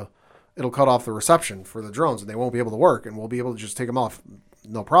off the reception for the drones, and they won't be able to work, and we'll be able to just take them off,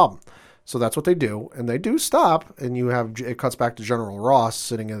 no problem. So that's what they do, and they do stop. And it cuts back to General Ross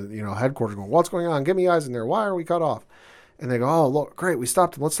sitting at headquarters, going, "What's going on? Get me eyes in there. Why are we cut off?" And they go, "Oh, look, great, we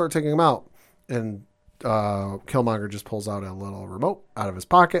stopped him. Let's start taking him out." And Killmonger just pulls out a little remote out of his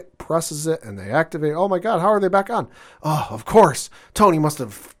pocket, presses it, and they activate. Oh my God, how are they back on? Oh, of course, Tony must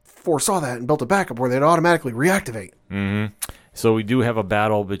have foresaw that and built a backup where they'd automatically reactivate. Mm-hmm. So we do have a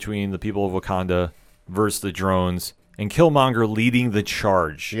battle between the people of Wakanda versus the drones, and Killmonger leading the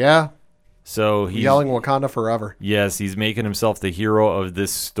charge. Yeah. So he's yelling Wakanda forever. Yes, he's making himself the hero of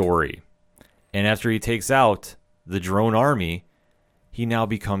this story. And after he takes out the drone army, he now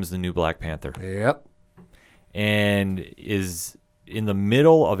becomes the new Black Panther. Yep. And is in the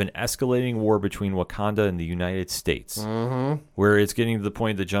middle of an escalating war between Wakanda and the United States, where it's getting to the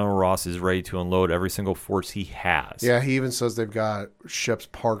point that General Ross is ready to unload every single force he has. Yeah, he even says they've got ships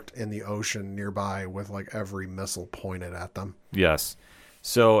parked in the ocean nearby with like every missile pointed at them. Yes.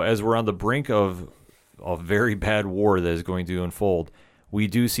 So as we're on the brink of a very bad war that is going to unfold, we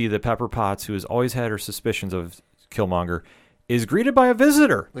do see that Pepper Potts, who has always had her suspicions of Killmonger, is greeted by a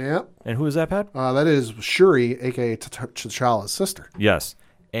visitor. Yeah. And who is that, Pat? That is Shuri, a.k.a. T'Challa's sister. Yes.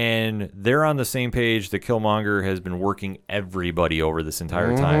 And they're on the same page that Killmonger has been working everybody over this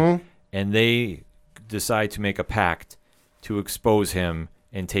entire time. And they decide to make a pact to expose him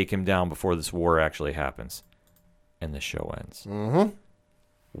and take him down before this war actually happens. And the show ends.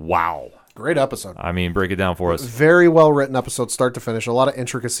 Wow. Great episode. I mean, break it down for us. Very well written episode, start to finish. A lot of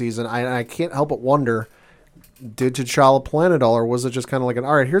intricacies. And I can't help but wonder, did T'Challa plan it all, or was it just kind of like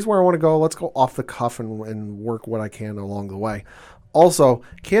all right, here's where I want to go. Let's go off the cuff and work what I can along the way. Also,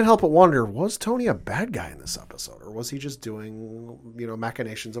 can't help but wonder, was Tony a bad guy in this episode, or was he just doing,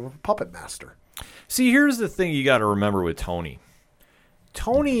 machinations of a puppet master? See, here's the thing you got to remember with Tony.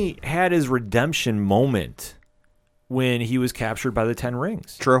 Tony had his redemption moment when he was captured by the Ten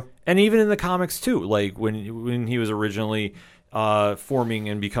Rings. True. And even in the comics, too, like when he was originally forming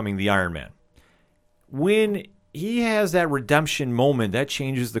and becoming the Iron Man. When he has that redemption moment, that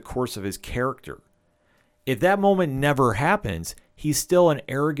changes the course of his character. if that moment never happens, he's still an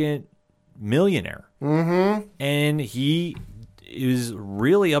arrogant millionaire. Mm-hmm. And he is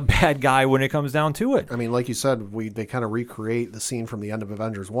really a bad guy when it comes down to it. I mean, like you said, they kind of recreate the scene from the end of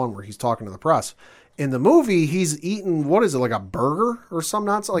Avengers 1 where he's talking to the press. In the movie, he's eating, what is it, like a burger or some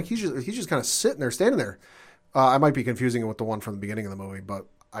nonsense? Like he's just kind of sitting there, standing there. I might be confusing it with the one from the beginning of the movie, but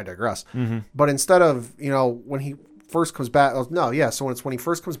I digress. Mm-hmm. But instead of, when he first comes back, so when he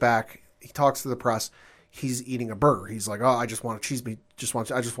first comes back, he talks to the press, he's eating a burger. He's like, I just want I just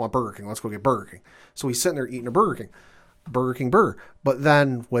want Burger King. Let's go get Burger King. So he's sitting there eating a Burger King burger. But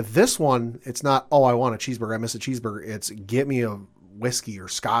then with this one, it's not, I want a cheeseburger, I miss a cheeseburger. It's get me a whiskey or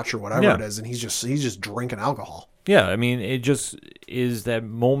scotch or whatever it is, and he's just drinking alcohol. Yeah, I mean, it just is that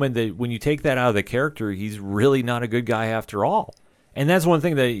moment that when you take that out of the character, he's really not a good guy after all. And that's one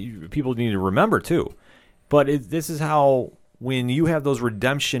thing that people need to remember too. But this is how, when you have those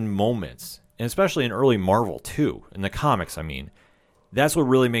redemption moments, and especially in early Marvel too, in the comics, I mean, that's what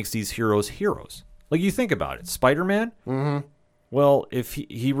really makes these heroes. Like, you think about it, Spider-Man. Mm-hmm. Well, if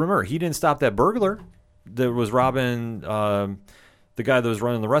he remember, he didn't stop that burglar that was robbing the guy that was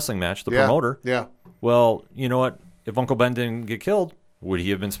running the wrestling match, the promoter. Yeah. Well, you know what? If Uncle Ben didn't get killed, would he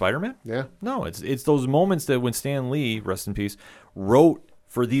have been Spider-Man? Yeah. No, it's those moments that when Stan Lee, rest in peace, wrote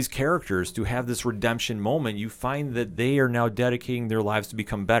for these characters to have this redemption moment, you find that they are now dedicating their lives to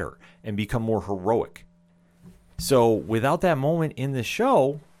become better and become more heroic. So without that moment in the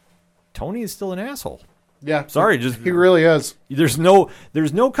show, Tony is still an asshole. Yeah. Sorry, he really is. There's no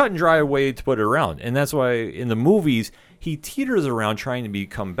cut and dry way to put it around. And that's why in the movies, he teeters around trying to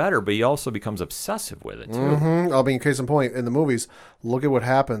become better, but he also becomes obsessive with it too. Mm-hmm. I'll be case in point, in the movies, look at what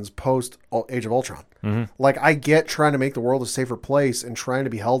happens post Age of Ultron. Mm-hmm. Like, I get trying to make the world a safer place and trying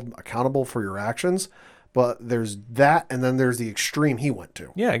to be held accountable for your actions, but there's that, and then there's the extreme he went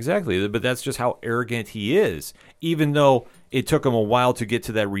to. Yeah, exactly. But that's just how arrogant he is, even though it took him a while to get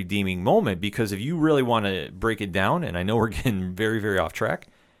to that redeeming moment, because if you really want to break it down, and I know we're getting very, very off track,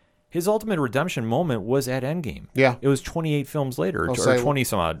 his ultimate redemption moment was at Endgame. Yeah. It was 28 films later, or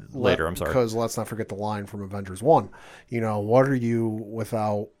 20-some-odd later, I'm sorry. Because let's not forget the line from Avengers 1. What are you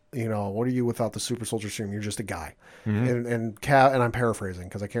without the super soldier serum? You're just a guy. Mm-hmm. And Cap, and I'm paraphrasing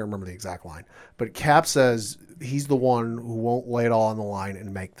because I can't remember the exact line, but Cap says he's the one who won't lay it all on the line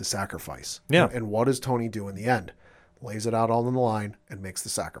and make the sacrifice. Yeah. And what does Tony do in the end? Lays it out all on the line and makes the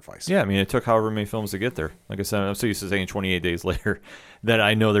sacrifice. Yeah, I mean, it took however many films to get there. Like I said, I'm so used to saying 28 days later that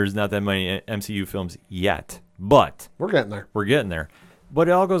I know there's not that many MCU films yet. But we're getting there. But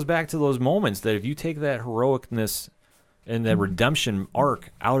it all goes back to those moments that if you take that heroicness and that redemption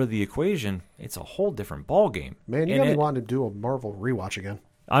arc out of the equation, it's a whole different ballgame. Man, you got me wanting to do a Marvel rewatch again.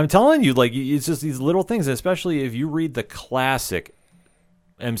 I'm telling you, like, it's just these little things, especially if you read the classic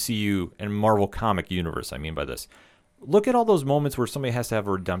MCU and Marvel comic universe, I mean by this. Look at all those moments where somebody has to have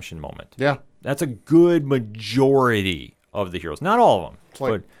a redemption moment. Yeah. That's a good majority of the heroes. Not all of them. It's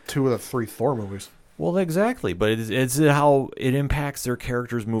like 2 of the 3 Thor movies. Well, exactly. But it's how it impacts their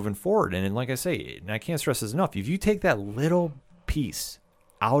characters moving forward. And like I say, and I can't stress this enough, if you take that little piece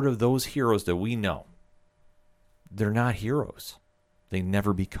out of those heroes that we know, they're not heroes. They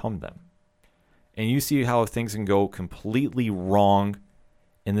never become them. And you see how things can go completely wrong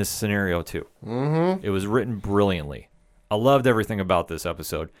in this scenario too. Mm-hmm. It was written brilliantly. I loved everything about this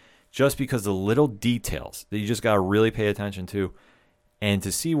episode just because the little details that you just got to really pay attention to, and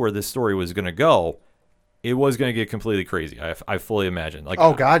to see where this story was going to go. It was going to get completely crazy. I fully imagine. Like,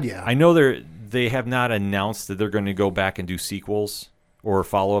 oh God, yeah. I know they have not announced that they're going to go back and do sequels or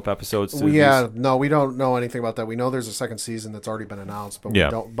follow-up episodes. No, we don't know anything about that. We know there's a second season that's already been announced, but we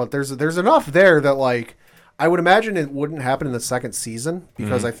don't. But there's enough there that, like, I would imagine it wouldn't happen in the second season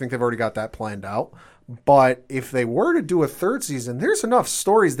because I think they've already got that planned out. But if they were to do a third season, there's enough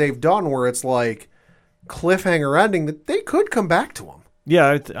stories they've done where it's like cliffhanger ending that they could come back to them.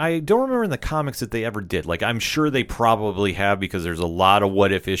 Yeah, I don't remember in the comics that they ever did. Like, I'm sure they probably have because there's a lot of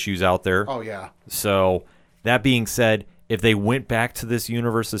what-if issues out there. Oh, yeah. So, that being said, if they went back to this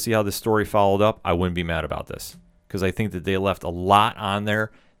universe to see how this story followed up, I wouldn't be mad about this. Because I think that they left a lot on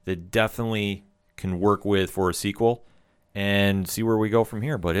there that definitely can work with for a sequel and see where we go from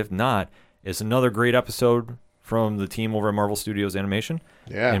here. But if not, it's another great episode from the team over at Marvel Studios Animation.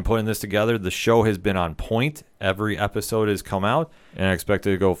 Yeah. And putting this together, the show has been on point. Every episode has come out, and I expect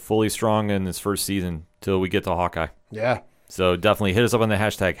it to go fully strong in this first season till we get to Hawkeye. Yeah. So definitely hit us up on the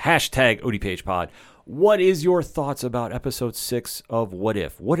hashtag ODPHpod. What is your thoughts about episode 6 of What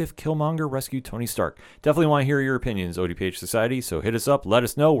If? What if Killmonger rescued Tony Stark? Definitely want to hear your opinions, ODPH Society, so hit us up, let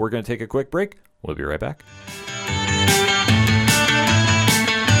us know. We're going to take a quick break. We'll be right back.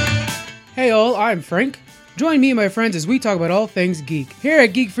 Hey all, I'm Frank. Join me and my friends as we talk about all things geek. Here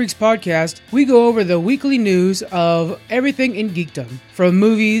at Geek Freaks Podcast, we go over the weekly news of everything in geekdom, from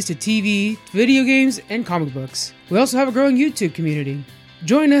movies to TV, video games, and comic books. We also have a growing YouTube community.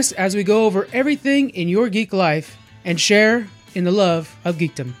 Join us as we go over everything in your geek life and share in the love of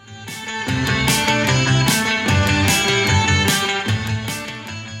geekdom.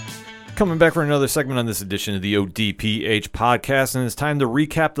 Coming back for another segment on this edition of the ODPH podcast, and it's time to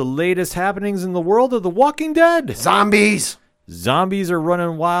recap the latest happenings in the world of The Walking Dead. Zombies! Zombies are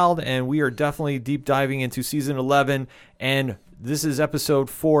running wild, and we are definitely deep diving into season 11, and this is episode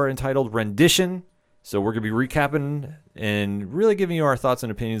 4 entitled Rendition. So we're going to be recapping and really giving you our thoughts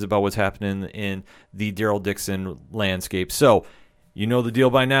and opinions about what's happening in the Daryl Dixon landscape. So you know the deal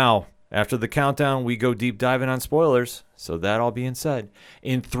by now. After the countdown, we go deep diving on spoilers. So that all being said,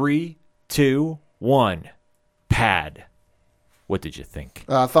 in 3, 2, 1, Pad. What did you think?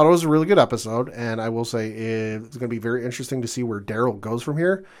 I thought it was a really good episode, and I will say it's going to be very interesting to see where Daryl goes from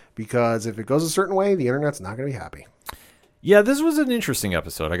here, because if it goes a certain way, the internet's not going to be happy. Yeah, this was an interesting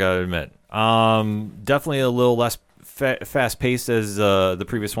episode, I got to admit. Definitely a little less fast-paced as the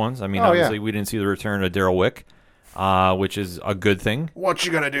previous ones. I mean, obviously, we didn't see the return of Daryl Wick, which is a good thing. What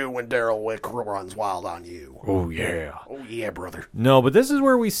you going to do when Daryl Wick runs wild on you? Oh, yeah. Oh, yeah, brother. No, but this is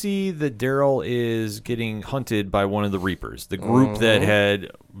where we see that Daryl is getting hunted by one of the Reapers, the group that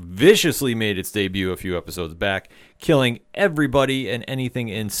had viciously made its debut a few episodes back, killing everybody and anything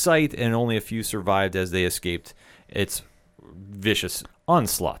in sight, and only a few survived as they escaped its vicious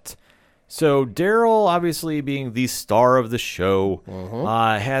onslaught. So Daryl, obviously being the star of the show,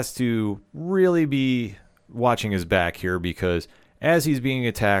 has to really be watching his back here, because as he's being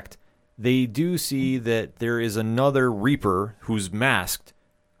attacked, they do see that there is another Reaper who's masked,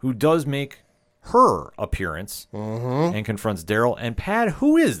 who does make her appearance and confronts Daryl. And Pad,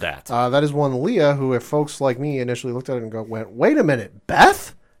 who is that? That is one Leah, who, if folks like me initially looked at it and went, wait a minute,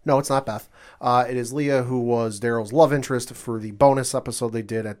 Beth? No, it's not Beth. It is Leah, who was Daryl's love interest for the bonus episode they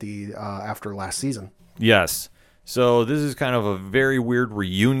did at the after last season. Yes. So this is kind of a very weird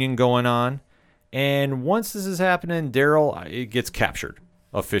reunion going on. And once this is happening, Daryl gets captured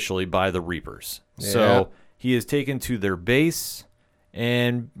officially by the Reapers. Yeah. So he is taken to their base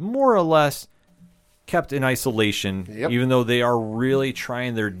and more or less kept in isolation, even though they are really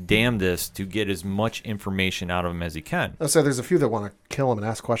trying their damnedest to get as much information out of him as he can. So there's a few that want to kill him and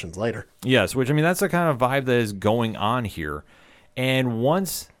ask questions later. Yes, which, I mean, that's the kind of vibe that is going on here. And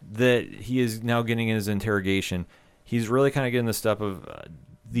once that he is now getting in his interrogation, he's really kind of getting the step of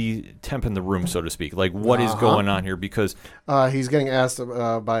the temp in the room, so to speak. Like, what is going on here? Because he's getting asked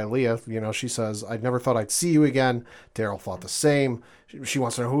by Leah. You know, she says, "I never thought I'd see you again." Daryl thought the same. She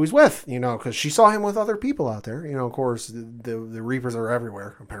wants to know who he's with, you know, because she saw him with other people out there. You know, of course, the Reapers are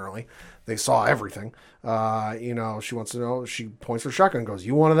everywhere, apparently. They saw everything. You know, she wants to know. She points her shotgun and goes,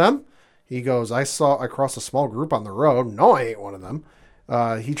 "You one of them?" He goes, I crossed a small group on the road. No, I ain't one of them.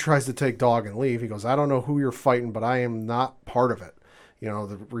 He tries to take dog and leave. He goes, "I don't know who you're fighting, but I am not part of it." You know,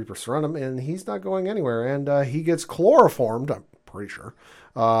 the Reapers surround him, and he's not going anywhere. And he gets chloroformed, I'm pretty sure,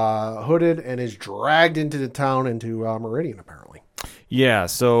 hooded, and is dragged into the town, into Meridian, apparently. Yeah,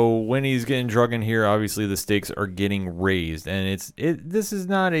 so when he's getting drugged in here, obviously the stakes are getting raised. And this is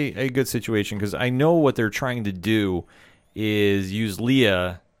not a good situation, because I know what they're trying to do is use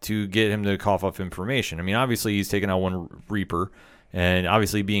Leah to get him to cough up information. I mean, obviously he's taken out one Reaper, and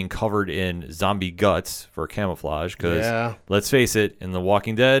obviously being covered in zombie guts for camouflage, because let's face it, in The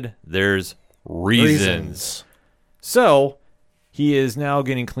Walking Dead, there's reasons. So he is now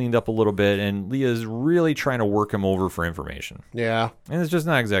getting cleaned up a little bit, and Leah's really trying to work him over for information. Yeah. And it's just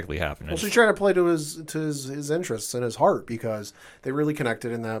not exactly happening. Well, she's trying to play to his interests and his heart, because they really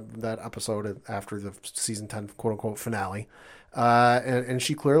connected in that episode after the season 10 quote-unquote finale. And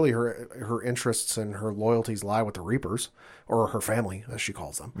she clearly, her interests and her loyalties lie with the Reapers, or her family, as she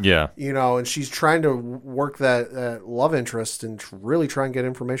calls them. Yeah. You know, and she's trying to work that love interest and really try and get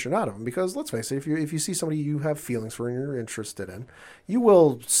information out of him. Because let's face it, if you see somebody you have feelings for and you're interested in, you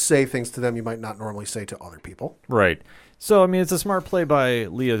will say things to them you might not normally say to other people. Right. So, I mean, it's a smart play by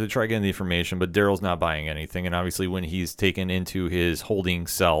Leah to try getting the information, but Daryl's not buying anything. And obviously when he's taken into his holding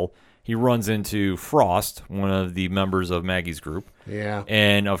cell, he runs into Frost, one of the members of Maggie's group. Yeah.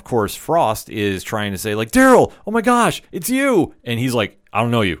 And, of course, Frost is trying to say, like, "Daryl, oh my gosh, it's you." And he's like, "I don't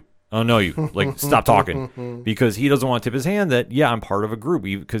know you. I don't know you. Like, stop talking." Because he doesn't want to tip his hand that, yeah, I'm part of a group.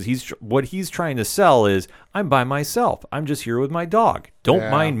 Because what he's trying to sell is, I'm by myself. I'm just here with my dog. Don't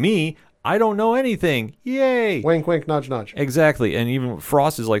mind me. I don't know anything. Yay. Wink, wink, nudge, nudge. Exactly. And even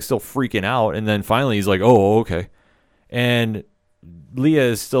Frost is, like, still freaking out. And then finally he's like, "Oh, okay." And Leah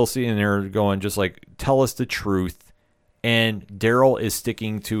is still sitting there going, just like, tell us the truth. And Daryl is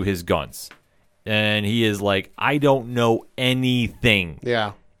sticking to his guns. And he is like, I don't know anything.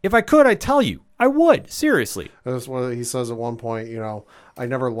 Yeah. If I could, I'd tell you. I would. Seriously. That's what he says at one point, I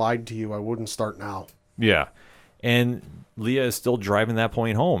never lied to you. I wouldn't start now. Yeah. And Leah is still driving that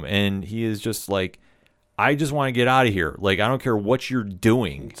point home. And he is just like, I just want to get out of here. Like, I don't care what you're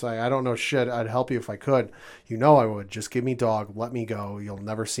doing. It's like, I don't know shit. I'd help you if I could. I would. Just give me dog. Let me go. You'll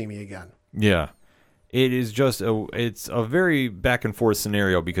never see me again. Yeah. It is just it's a very back and forth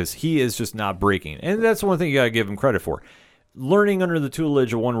scenario because he is just not breaking. And that's one thing you got to give him credit for. Learning under the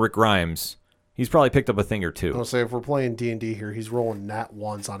tutelage of one Rick Grimes, he's probably picked up a thing or two. I'll say if we're playing D&D here, he's rolling nat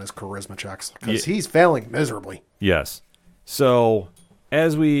ones on his charisma checks because he's failing miserably. Yes. So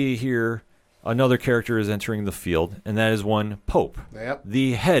as we hear, another character is entering the field, and that is one Pope,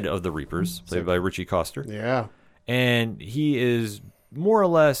 the head of the Reapers, played by Richie Coster. Yeah. And he is more or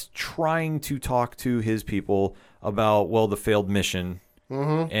less trying to talk to his people about, the failed mission,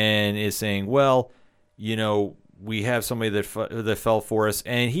 and is saying, we have somebody that fell for us,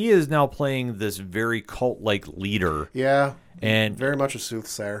 and he is now playing this very cult-like leader. Yeah, and very much a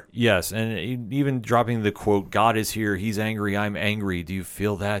soothsayer. Yes, and even dropping the quote, God is here, he's angry, I'm angry. Do you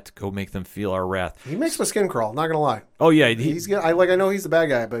feel that? Go make them feel our wrath. He makes my skin crawl, not going to lie. Oh, yeah. I know he's the bad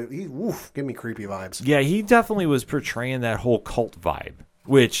guy, but give me creepy vibes. Yeah, he definitely was portraying that whole cult vibe,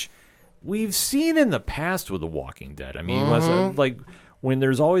 which we've seen in the past with The Walking Dead. I mean, when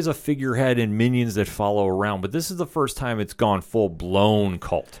there's always a figurehead and minions that follow around, but this is the first time it's gone full-blown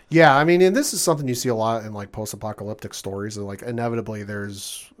cult. Yeah, I mean, and this is something you see a lot in, post-apocalyptic stories. And, inevitably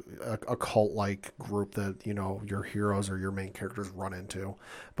there's a cult-like group that, your heroes or your main characters run into.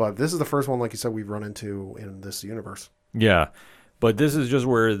 But this is the first one, like you said, we've run into in this universe. Yeah, but this is just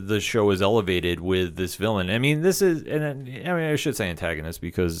where the show is elevated with this villain. I mean, I should say antagonist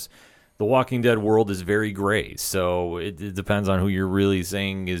because The Walking Dead world is very gray, so it depends on who you're really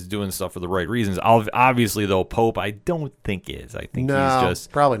saying is doing stuff for the right reasons. Obviously, though, Pope, I don't think is. I think he's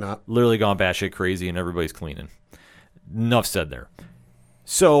just probably not. Literally gone batshit crazy, and everybody's cleaning. Enough said there.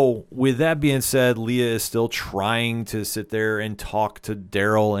 So, with that being said, Leah is still trying to sit there and talk to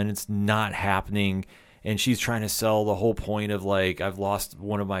Daryl, and it's not happening. And she's trying to sell the whole point of, I've lost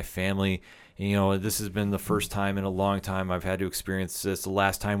one of my family. This has been the first time in a long time I've had to experience this. The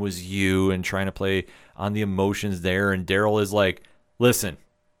last time was you, and trying to play on the emotions there. And Daryl is like, listen,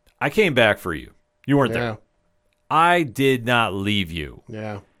 I came back for you. You weren't there. I did not leave you.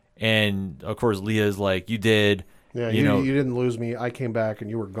 Yeah. And, of course, Leah is like, you did. Yeah, you didn't lose me. I came back and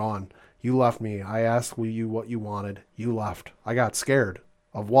you were gone. You left me. I asked you what you wanted. You left. I got scared.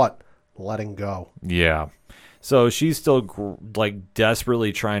 Of what? Letting go. Yeah. So she's still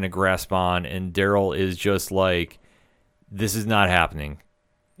desperately trying to grasp on, and Daryl is just like, this is not happening.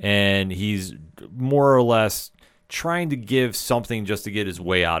 And he's more or less trying to give something just to get his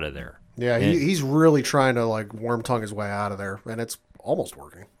way out of there. Yeah, he's really trying to worm tongue his way out of there, and it's almost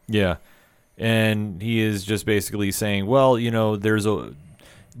working. Yeah. And he is just basically saying, there's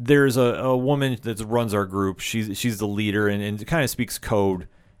a woman that runs our group. She's the leader and kind of speaks code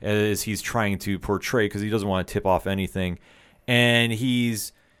as he's trying to portray because he doesn't want to tip off anything. And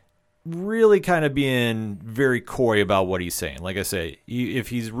he's really kind of being very coy about what he's saying. Like I say, if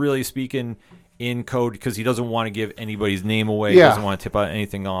he's really speaking in code because he doesn't want to give anybody's name away, he doesn't want to tip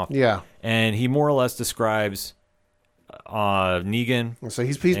anything off. Yeah. And he more or less describes Negan so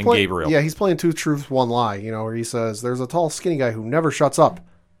he's and playing, Gabriel. Yeah, he's playing two truths, one lie, where he says, there's a tall, skinny guy who never shuts up.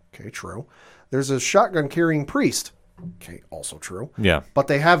 Okay, true. There's a shotgun-carrying priest. Okay, also true. Yeah. But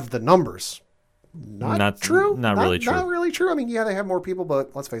they have the numbers. Not true. Not really true. Not really true. I mean, yeah, they have more people,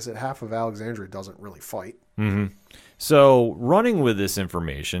 but let's face it, half of Alexandria doesn't really fight. Mm-hmm. So, running with this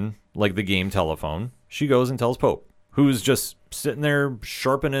information, like the game telephone, she goes and tells Pope, who's just sitting there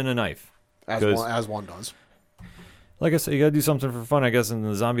sharpening a knife. As one does. Like I said, you got to do something for fun, I guess, in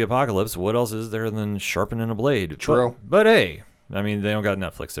the zombie apocalypse. What else is there than sharpening a blade? True. But hey, I mean, they don't got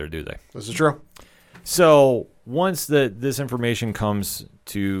Netflix there, do they? This is true. So once this information comes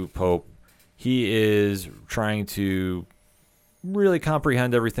to Pope, he is trying to really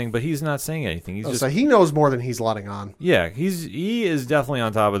comprehend everything, but he's not saying anything. So he knows more than he's letting on. Yeah, he is definitely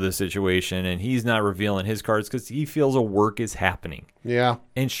on top of the situation, and he's not revealing his cards because he feels a work is happening. Yeah.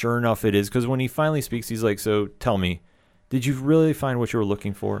 And sure enough, it is, because when he finally speaks, he's like, so tell me, did you really find what you were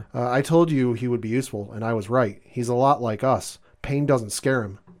looking for? I told you he would be useful, and I was right. He's a lot like us. Pain doesn't scare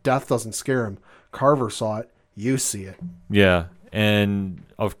him. Death doesn't scare him. Carver saw it. You see it. Yeah, and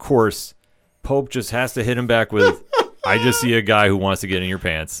of course, Pope just has to hit him back with, I just see a guy who wants to get in your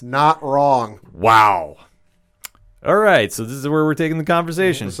pants. Not wrong. Wow. All right, so this is where we're taking the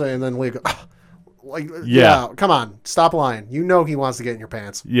conversation. And then Leah goes, yeah, come on, stop lying. You know he wants to get in your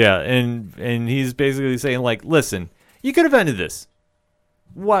pants. Yeah, and he's basically saying, like, listen, you could have ended this.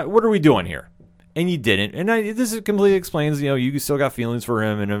 What are we doing here? And you didn't. And this completely explains, you still got feelings for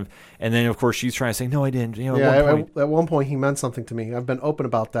him. And then, of course, she's trying to say, no, I didn't. At one point, he meant something to me. I've been open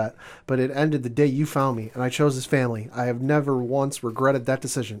about that. But it ended the day you found me, and I chose his family. I have never once regretted that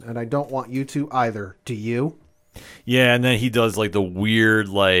decision, and I don't want you to either. Do you? Yeah, and then he does, like, the weird,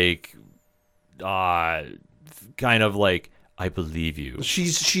 like, kind of like, I believe you.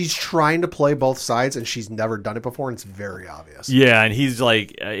 She's trying to play both sides, and she's never done it before, and it's very obvious. Yeah, and he's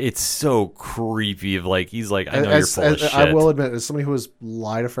like, it's so creepy. He's like, I know you're full of shit. I will admit, as somebody who has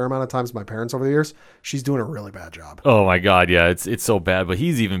lied a fair amount of times to my parents over the years, she's doing a really bad job. Oh my God, yeah, it's so bad. But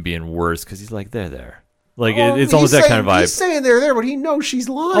he's even being worse because he's like, they're there. Like, it's almost that kind of vibe. He's saying they're there, but he knows she's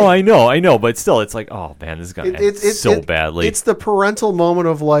lying. Oh, I know, but still, it's like, oh man, this is gonna end so badly. It's the parental moment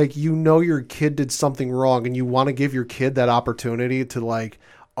of, like, your kid did something wrong, and you want to give your kid that opportunity to, like,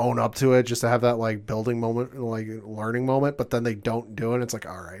 own up to it, just to have that, like, building moment, like, learning moment, but then they don't do it. It's like,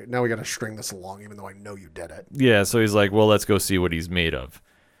 all right, now we got to string this along, even though I know you did it. Yeah, so he's like, well, let's go see what he's made of.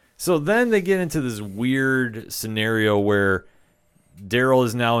 So then they get into this weird scenario where Daryl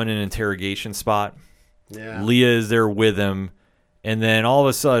is now in an interrogation spot. Yeah. Leah is there with him, and then all of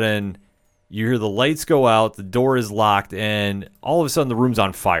a sudden you hear the lights go out, the door is locked, and all of a sudden the room's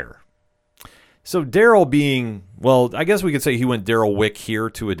on fire. So Daryl being, well, I guess we could say he went Daryl Wick here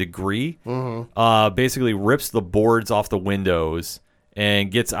to a degree, basically rips the boards off the windows and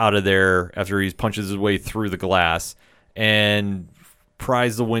gets out of there after he punches his way through the glass and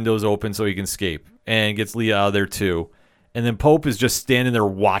pries the windows open so he can escape and gets Leah out of there too. And then Pope is just standing there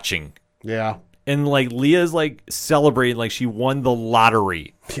watching. Yeah. And, like, Leah's, like, celebrating like she won the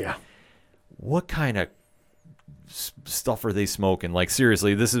lottery. Yeah. What kind of stuff are they smoking? Like,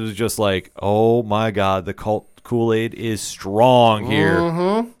 seriously, this is just like, oh, my God, the cult Kool-Aid is strong here.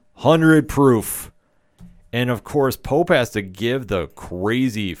 100 proof. And, of course, Pope has to give the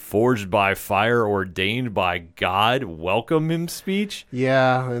crazy forged by fire, ordained by God, welcome him speech.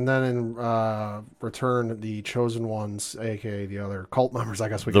 Yeah, and then in return, the chosen ones, a.k.a. the other cult members, I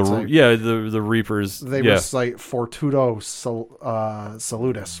guess we could say. Yeah, the Reapers. They recite Fortudo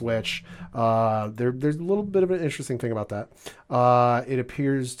Salutis, which there's a little bit of an interesting thing about that. It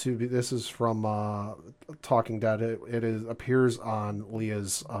appears to be, this is from Talking Dead, it appears on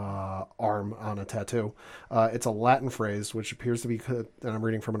Leah's arm on a tattoo. It's a Latin phrase, which appears to be, and I'm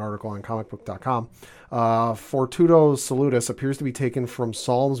reading from an article on comicbook.com. Fortudo Salutis appears to be taken from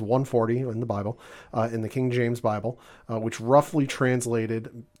Psalms 140 in the Bible, in the King James Bible, which roughly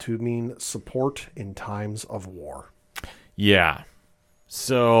translated to mean support in times of war. Yeah.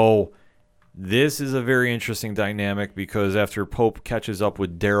 So this is a very interesting dynamic because after Pope catches up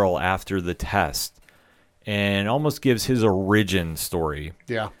with Daryl after the test, and almost gives his origin story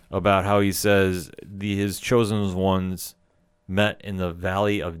about how he says his chosen ones met in the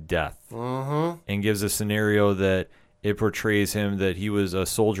valley of death, and gives a scenario that it portrays him that he was a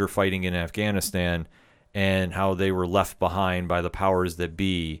soldier fighting in Afghanistan and how they were left behind by the powers that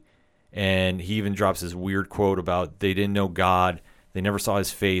be. And he even drops this weird quote about they didn't know God. They never saw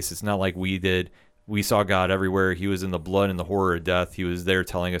his face. It's not like we did. We saw God everywhere. He was in the blood and the horror of death. He was there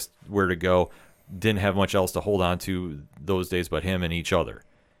telling us where to go. Didn't have much else to hold on to those days but him and each other.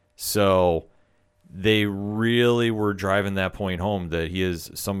 So they really were driving that point home that he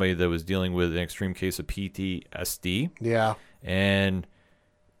is somebody that was dealing with an extreme case of PTSD. Yeah. And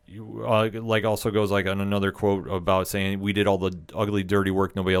like also goes like on another quote about saying we did all the ugly, dirty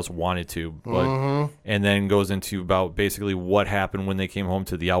work nobody else wanted to. But and then goes into about basically what happened when they came home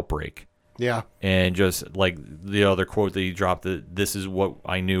to the outbreak. Yeah. And just like the other quote that he dropped, that this is what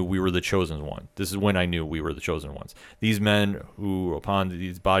I knew we were the chosen one. This is when I knew we were the chosen ones. These men who upon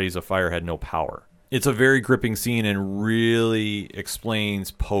these bodies of fire had no power. It's a very gripping scene and really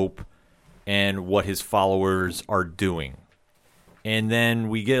explains Pope and what his followers are doing. And then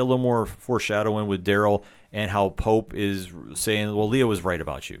we get a little more foreshadowing with Daryl and how Pope is saying, well, Leah was right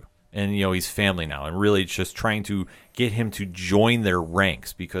about you. And, he's family now, and really just trying to get him to join their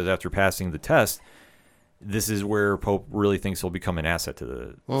ranks because after passing the test, this is where Pope really thinks he'll become an asset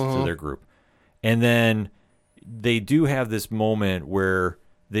to their group. And then they do have this moment where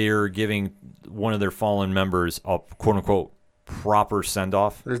they're giving one of their fallen members a quote-unquote proper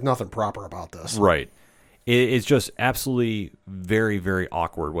send-off. There's nothing proper about this. Right. It's just absolutely very, very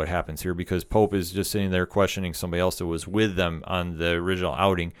awkward what happens here because Pope is just sitting there questioning somebody else that was with them on the original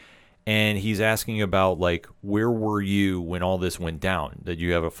outing. And he's asking about, like, where were you when all this went down, that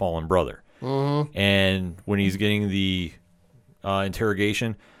you have a fallen brother? And when he's getting the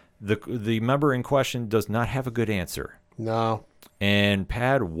interrogation, the member in question does not have a good answer. No. And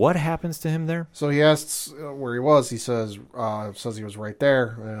Pad, what happens to him there? So he asks where he was. He says he was right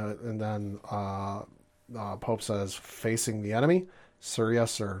there. And then Pope says, facing the enemy? Sir,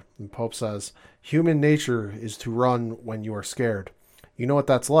 yes, sir. And Pope says, human nature is to run when you are scared. You know what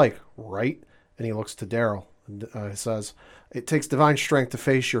that's like, right? And he looks to Daryl. He says, it takes divine strength to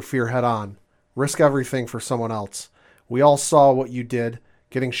face your fear head on. Risk everything for someone else. We all saw what you did,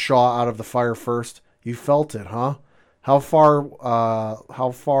 getting Shaw out of the fire first. You felt it, huh? How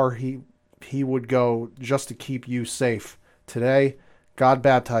far he would go just to keep you safe. Today, God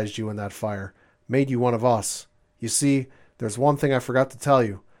baptized you in that fire, made you one of us. You see, there's one thing I forgot to tell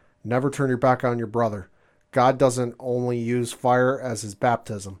you. Never turn your back on your brother. God doesn't only use fire as his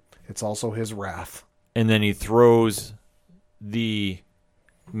baptism. It's also his wrath. And then he throws the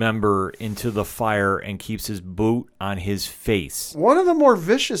member into the fire and keeps his boot on his face. One of the more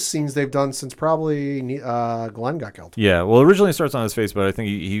vicious scenes they've done since probably Glenn got killed. Yeah, well, originally it starts on his face, but I think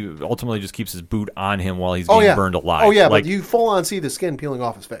he ultimately just keeps his boot on him while he's being burned alive. Oh, yeah, like, but you full on see the skin peeling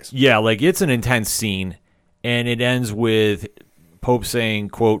off his face. Yeah, like it's an intense scene, and it ends with Pope saying,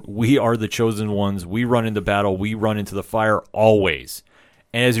 quote, we are the chosen ones. We run into battle. We run into the fire always.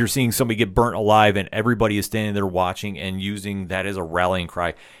 And as you're seeing somebody get burnt alive and everybody is standing there watching and using that as a rallying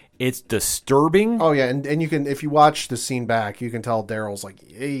cry, it's disturbing. Oh, yeah, and you can, if you watch the scene back, you can tell Daryl's like,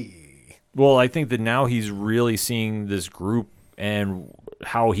 yay. Well, I think that now he's really seeing this group and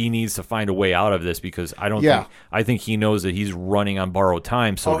how he needs to find a way out of this, because I think he knows that he's running on borrowed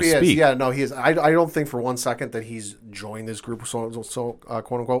time, so to speak. Yeah, no, he is. I don't think for one second that he's joined this group, so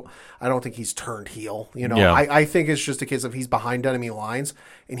quote unquote. I don't think he's turned heel. I think it's just a case of he's behind enemy lines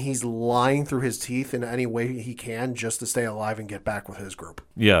and he's lying through his teeth in any way he can just to stay alive and get back with his group.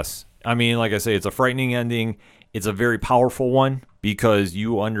 Yes. I mean, like I say, it's a frightening ending. It's a very powerful one because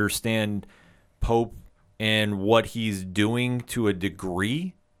you understand Pope and what he's doing to a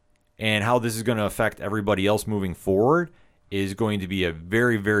degree, and how this is going to affect everybody else moving forward is going to be a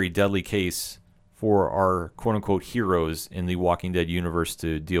very, very deadly case for our quote-unquote heroes in the Walking Dead universe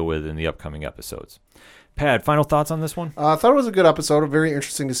to deal with in the upcoming episodes. Pad, final thoughts on this one? I thought it was a good episode. Very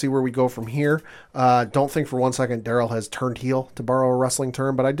interesting to see where we go from here. Don't think for one second Daryl has turned heel, to borrow a wrestling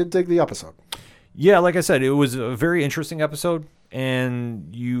term, but I did dig the episode. Yeah, like I said, it was a very interesting episode,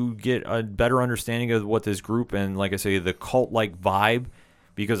 and you get a better understanding of what this group and, like I say, the cult-like vibe,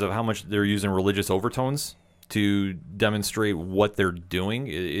 because of how much they're using religious overtones to demonstrate what they're doing.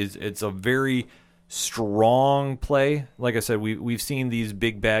 It's a very strong play. Like I said, we've seen these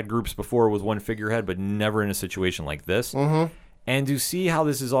big bad groups before with one figurehead, but never in a situation like this. Mm-hmm. And to see how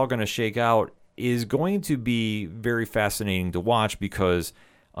this is all going to shake out is going to be very fascinating to watch, because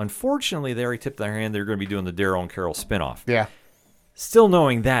unfortunately they already tipped their hand they're going to be doing the Daryl and Carol spinoff. Yeah. Still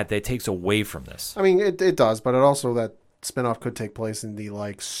knowing that takes away from this. I mean, it does, but it also, that spinoff could take place in the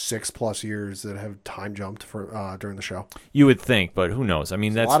 6+ years that have time jumped for during the show. You would think, but who knows? I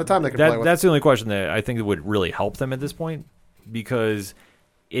mean, that's a lot of time they can play with. That's the only question that I think would really help them at this point, because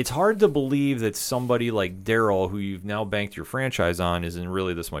it's hard to believe that somebody like Daryl, who you've now banked your franchise on, is in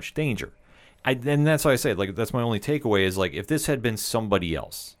really this much danger. And that's why I say, that's my only takeaway is, if this had been somebody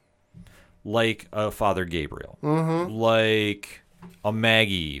else, like a Father Gabriel, like a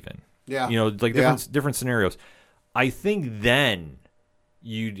Maggie even, different scenarios, I think then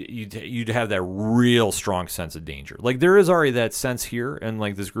you'd have that real strong sense of danger. There is already that sense here, and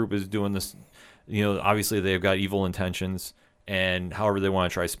this group is doing this. Obviously they've got evil intentions, and however they want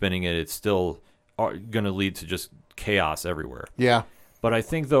to try spinning it, it's still going to lead to just chaos everywhere. Yeah. But I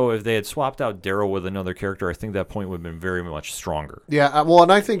think, though, if they had swapped out Daryl with another character, I think that point would have been very much stronger. Yeah, well,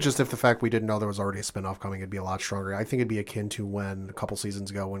 and I think just if the fact we didn't know there was already a spinoff coming, it'd be a lot stronger. I think it'd be akin to when, a couple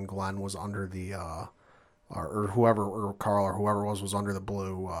seasons ago, when Glenn was under the, or whoever, or Carl, or whoever was under the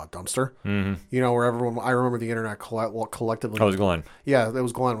blue dumpster. Mm-hmm. Where everyone, I remember the internet collectively. Oh, it was Glenn. Yeah, it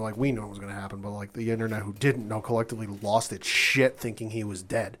was Glenn. We knew it was going to happen, but, the internet who didn't know collectively lost its shit thinking he was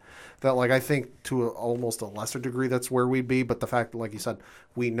dead. That, I think to almost a lesser degree, that's where we'd be. But the fact that, like you said,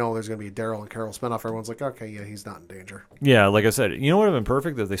 we know there's going to be a Daryl and Carol spinoff, everyone's like, okay, yeah, he's not in danger. Yeah, like I said, you know what would have been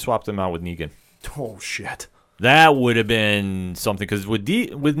perfect? If they swapped him out with Negan. Oh, shit. That would have been something, because with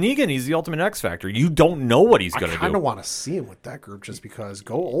Negan, he's the ultimate X Factor. You don't know what he's going to do. I kind of want to see him with that group, just because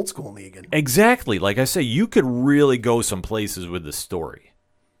go old school Negan. Exactly. Like I say, you could really go some places with the story.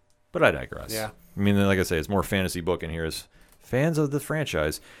 But I digress. Yeah. I mean, like I say, it's more fantasy book in here as fans of the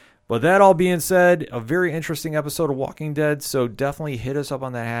franchise. But that all being said, a very interesting episode of Walking Dead, so definitely hit us up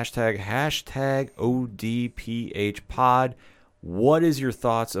on that hashtag ODPHpod. What is your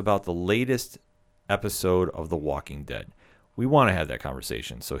thoughts about the latest episode of The Walking Dead? We want to have that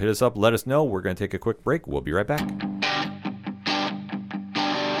conversation, so hit us up, let us know. We're going to take a quick break. We'll be right back.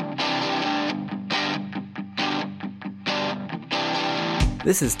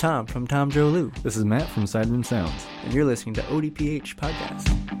 This is Tom from Tom Joe Lou, This is Matt from Sidemen Sounds. and you're listening to ODPH Podcast.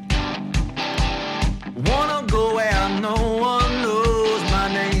 Wanna go where no one knows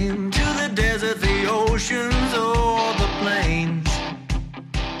my name, to the desert, the oceans, or the plains.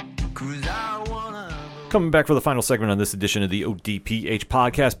 'Cause I wanna go. Coming back for the final segment on this edition of the ODPH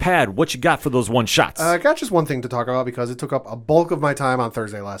podcast. Pad, what you got for those one shots? I got just one thing to talk about because it took up a bulk of my time on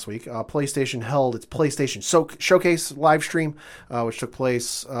Thursday last week. PlayStation held its PlayStation Showcase live stream, which took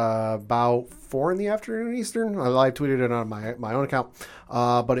place about 4 in the afternoon Eastern. I live tweeted it on my own account,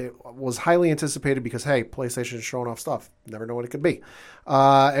 but it was highly anticipated because, hey, PlayStation is showing off stuff. Never know what it could be.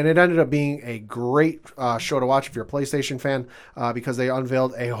 And it ended up being a great show to watch if you're a PlayStation fan because they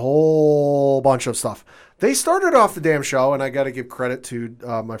unveiled a whole bunch of stuff. They started off the damn show, and I got to give credit to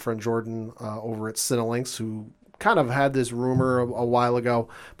my friend Jordan over at Cinelinx, who kind of had this rumor a while ago,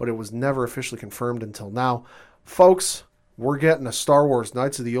 but it was never officially confirmed until now. Folks, we're getting a Star Wars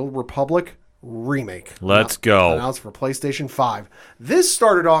Knights of the Old Republic remake. Let's go. Announced for PlayStation 5. This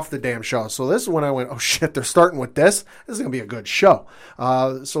started off the damn show. So this is when I went, oh shit, they're starting with this. This is going to be a good show.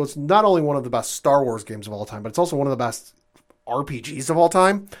 So it's not only one of the best Star Wars games of all time, but it's also one of the best RPGs of all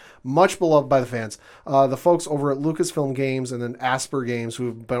time. Much beloved by the fans. The folks over at Lucasfilm Games and then Asper Games,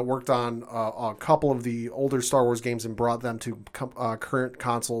 who've worked on a couple of the older Star Wars games and brought them to current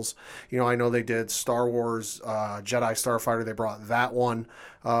consoles. You know, I know they did Star Wars Jedi Starfighter. They brought that one.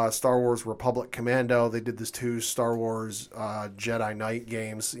 Star Wars Republic Commando. They did this too. Star Wars Jedi Knight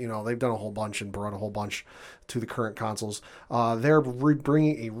games. You know, they've done a whole bunch and brought a whole bunch to the current consoles. They're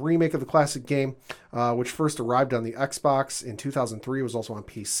bringing a remake of the classic game, which first arrived on the Xbox in 2003. It was also on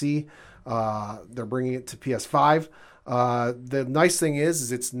PC. They're bringing it to PS5. The nice thing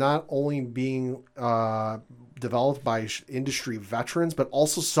is it's not only being developed by industry veterans, but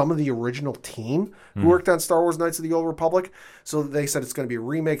also some of the original team who worked on Star Wars Knights of the Old Republic. So they said it's going to be a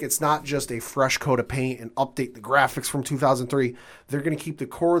remake. It's not just a fresh coat of paint and update the graphics from 2003. They're going to keep the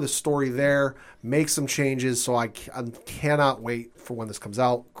core of the story there, make some changes. So I cannot wait for when this comes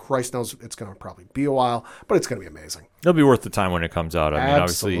out. Christ knows it's going to probably be a while, but it's going to be amazing. It'll be worth the time when it comes out. I mean,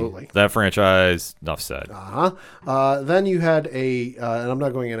 Absolutely. obviously, that franchise, enough said. Then you had and I'm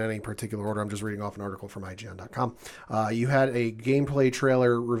not going in any particular order, I'm just reading off an article from IGN.com. You had a gameplay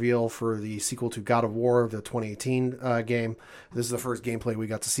trailer reveal for the sequel to God of War, the 2018 game. This is the first gameplay we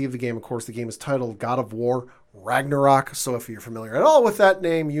got to see of the game. Of course, the game is titled God of War Ragnarok, so if you're familiar at all with that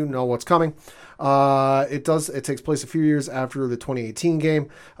name, you know what's coming. It takes place a few years after the 2018 game,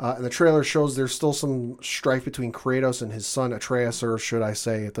 and the trailer shows there's still some strife between Kratos and his son Atreus, or should I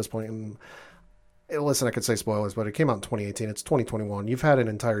say at this point, listen, I could say spoilers, but it came out in 2018. It's 2021. You've had an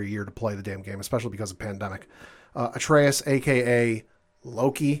entire year to play the damn game, especially because of pandemic. Atreus, a.k.a.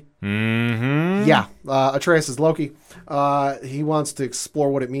 Loki. Mm-hmm. Yeah, Atreus is Loki. He wants to explore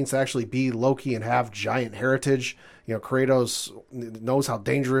what it means to actually be Loki and have giant heritage. You know, Kratos knows how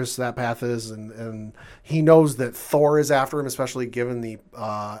dangerous that path is, and he knows that Thor is after him, especially given the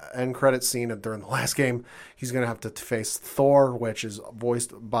end credit scene during the last game. He's going to have to face Thor, which is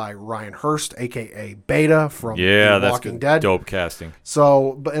voiced by Ryan Hurst, a.k.a. Beta from The Walking Dead. Dope casting.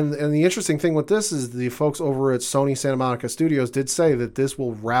 So, and the interesting thing with this is the folks over at Sony Santa Monica Studios did say that this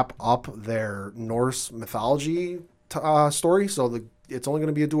will wrap up their Norse mythology story. So it's only going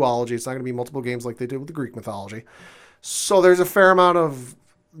to be a duology. It's not going to be multiple games like they did with the Greek mythology. So there's a fair amount of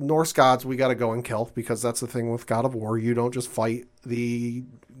Norse gods we got to go and kill, because that's the thing with God of War. You don't just fight the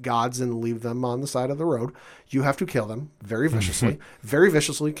gods and leave them on the side of the road. You have to kill them very viciously. Very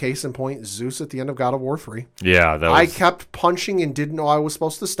viciously. Case in point, Zeus at the end of God of War 3. Yeah, I kept punching and didn't know I was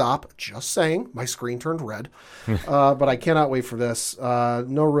supposed to stop. Just saying. My screen turned red. But I cannot wait for this.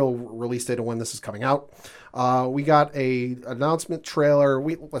 No real release date of when this is coming out. We got a announcement trailer.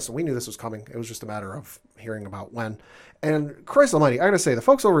 We knew this was coming. It was just a matter of hearing about when. And Christ almighty, I gotta say, the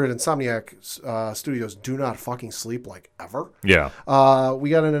folks over at Insomniac Studios do not fucking sleep like ever. Yeah. We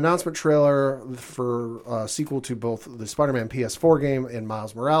got an announcement trailer for a sequel to both the Spider-Man PS4 game and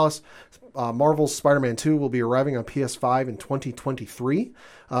Miles Morales. Marvel's Spider-Man 2 will be arriving on PS5 in 2023.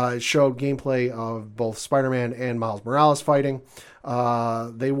 It showed gameplay of both Spider-Man and Miles Morales fighting.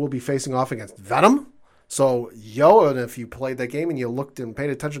 They will be facing off against Venom. So, and if you played that game and you looked and paid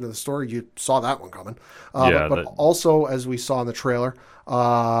attention to the story, you saw that one coming. But also, as we saw in the trailer,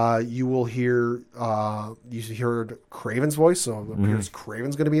 you will hear you heard Kraven's voice, so it appears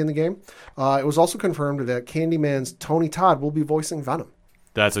Kraven's going to be in the game. It was also confirmed that Candyman's Tony Todd will be voicing Venom.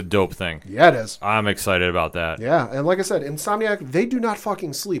 That's a dope thing. Yeah, it is. I'm excited about that. Yeah, and like I said, Insomniac, they do not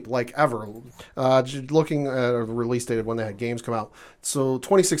fucking sleep, like, ever. Just looking at the release date of when they had games come out. So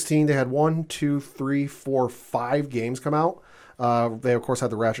 2016, they had 5 games come out. They, of course,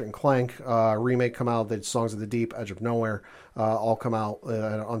 had the Ratchet and Clank remake come out. They had Songs of the Deep, Edge of Nowhere all come out.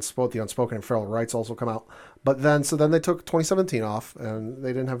 The Unspoken and Feral Rights also come out. But then they took 2017 off, and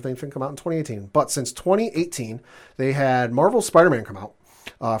they didn't have anything come out in 2018. But since 2018, they had Marvel's Spider-Man come out.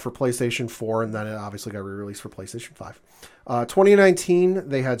 For PlayStation 4, and then it obviously got re-released for PlayStation 5. 2019,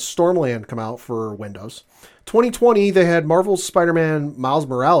 they had Stormland come out for Windows. 2020, they had Marvel's Spider-Man Miles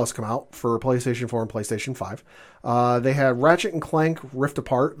Morales come out for PlayStation 4 and PlayStation 5. They had Ratchet and Clank Rift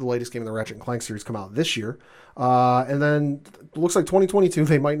Apart, the latest game in the Ratchet and Clank series, come out this year. And then it looks like 2022,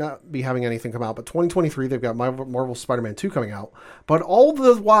 they might not be having anything come out, but 2023, they've got Marvel's Spider-Man 2 coming out. But all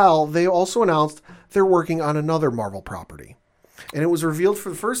the while, they also announced they're working on another Marvel property. And it was revealed for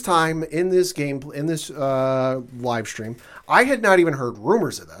the first time in this live stream. I had not even heard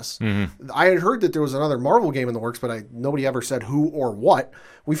rumors of this. I had heard that there was another Marvel game in the works, but nobody ever said who or what.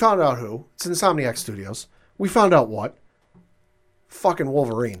 We found out who. It's Insomniac Studios. We found out what. Fucking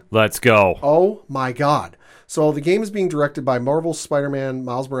Wolverine. Let's go. Oh my God. So the game is being directed by Marvel's Spider-Man,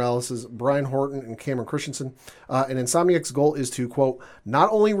 Miles Morales' Brian Horton and Cameron Christensen. And Insomniac's goal is to, quote, not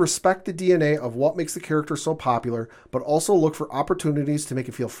only respect the DNA of what makes the character so popular, but also look for opportunities to make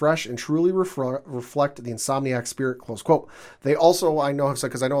it feel fresh and truly reflect the Insomniac spirit, close quote. They also, I know, have said,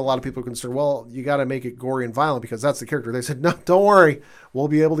 because I know a lot of people are concerned, well, you got to make it gory and violent because that's the character. They said, no, don't worry. We'll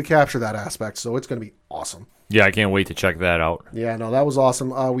be able to capture that aspect. So it's going to be awesome. Yeah, I can't wait to check that out. Yeah, no, that was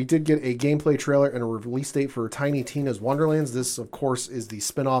awesome. We did get a gameplay trailer and a release date for Tiny Tina's Wonderlands. This, of course, is the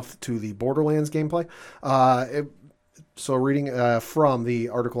spinoff to the Borderlands gameplay. So reading from the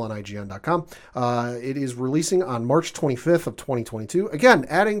article on IGN.com, it is releasing on March 25th of 2022. Again,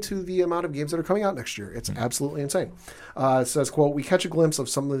 adding to the amount of games that are coming out next year. It's absolutely insane. It says, quote, we catch a glimpse of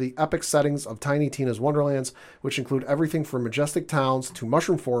some of the epic settings of Tiny Tina's Wonderlands, which include everything from majestic towns to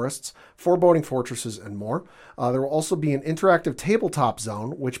mushroom forests, foreboding fortresses, and more. There will also be an interactive tabletop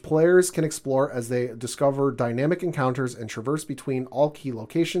zone, which players can explore as they discover dynamic encounters and traverse between all key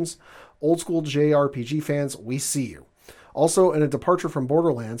locations. Old school JRPG fans, we see you. Also, in a departure from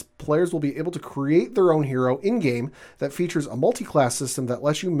Borderlands, players will be able to create their own hero in-game that features a multi-class system that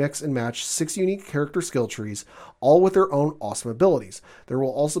lets you mix and match 6 unique character skill trees, all with their own awesome abilities. There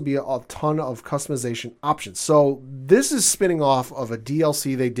will also be a ton of customization options. So this is spinning off of a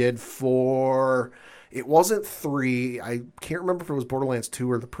DLC they did for... It wasn't 3. I can't remember if it was Borderlands 2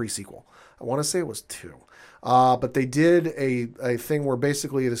 or the pre-sequel. I want to say it was 2. But they did a thing where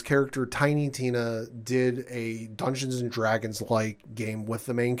basically this character, Tiny Tina, did a Dungeons and Dragons-like game with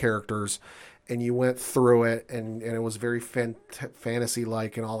the main characters, and you went through it, and it was very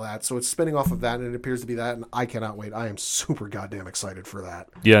fantasy-like and all that. So it's spinning off of that, and it appears to be that, and I cannot wait. I am super goddamn excited for that.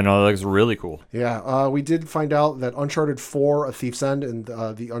 Yeah, no, that looks really cool. Yeah, we did find out that Uncharted 4, A Thief's End, and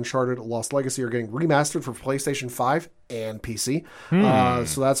the Uncharted Lost Legacy are getting remastered for PlayStation 5 and PC.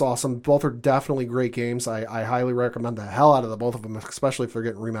 So that's awesome. Both are definitely great games. I highly recommend the hell out of the both of them, especially if they're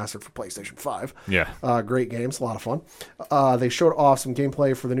getting remastered for PlayStation 5. Yeah. Great games, a lot of fun. They showed off some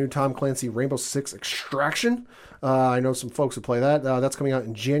gameplay for the new Tom Clancy Rainbow Six Extraction. I know some folks who play that. That's coming out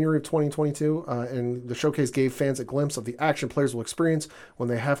in January of 2022. And the showcase gave fans a glimpse of the action players will experience when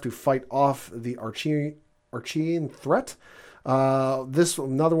they have to fight off the Archean threat. This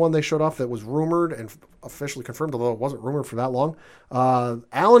another one they showed off that was rumored and officially confirmed, although it wasn't rumored for that long.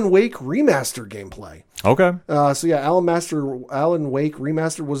 Alan Wake Remastered gameplay. Okay. So yeah, Alan Wake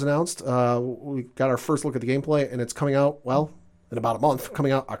Remastered was announced. We got our first look at the gameplay, and it's coming out, well, in about a month,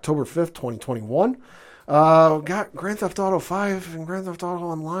 coming out October 5th, 2021. Got Grand Theft Auto 5 and Grand Theft Auto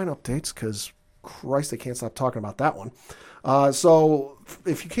Online updates, because Christ, I can't stop talking about that one. So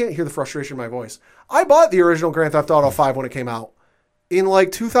if you can't hear the frustration in my voice, I bought the original Grand Theft Auto 5 when it came out in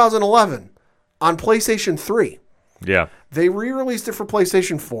like 2011 on PlayStation 3. Yeah. They re-released it for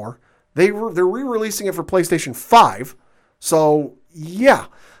PlayStation 4. They're re-releasing it for PlayStation 5. So yeah,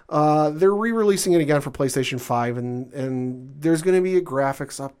 they're re-releasing it again for PlayStation 5, and there's going to be a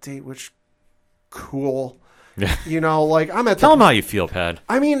graphics update, which cool. Yeah. You know, like I'm at Tell them how you feel, Pad.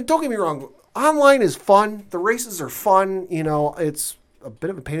 I mean, don't get me wrong. Online is fun. The races are fun. You know, it's a bit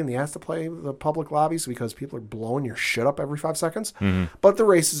of a pain in the ass to play the public lobbies because people are blowing your shit up every 5 seconds. But the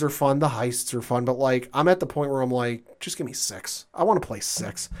races are fun. The heists are fun. But like, I'm at the point where I'm like, just give me 6. I want to play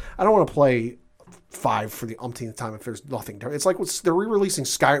 6. I don't want to play 5 for the umpteenth time if there's nothing different. It's like they're re-releasing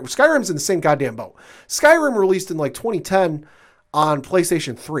Skyrim. Skyrim's in the same goddamn boat. Skyrim released in like 2010 on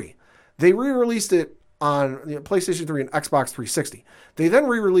PlayStation 3. They re-released it on PlayStation 3 and Xbox 360. They then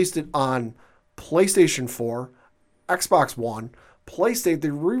re-released it on PlayStation 4, Xbox One, PlayStation.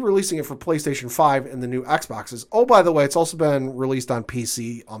 They're re-releasing it for PlayStation 5 and the new Xboxes. Oh, by the way, it's also been released on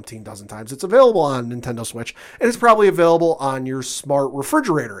PC umpteen dozen times. It's available on Nintendo Switch, and it's probably available on your smart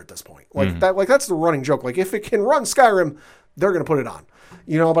refrigerator at this point. Like that. Like that's the running joke. Like if it can run Skyrim, they're going to put it on.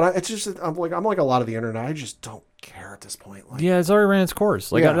 But it's just I'm like a lot of the internet. I just don't care at this point. Like, yeah, it's already ran its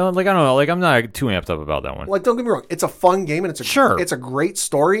course. Like I don't know. Like I'm not too amped up about that one. Like don't get me wrong, it's a fun game and it's a great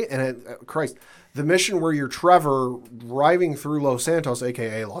story. And the mission where you're Trevor driving through Los Santos,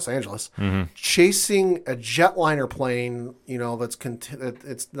 aka Los Angeles, chasing a jetliner plane.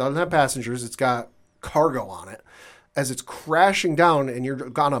 It doesn't have passengers. It's got cargo on it. As it's crashing down, and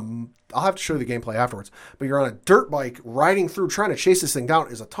you're I'll have to show you the gameplay afterwards, but you're on a dirt bike riding through trying to chase this thing down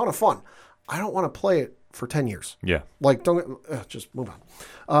is a ton of fun. I don't want to play it for 10 years. Yeah. Like, just move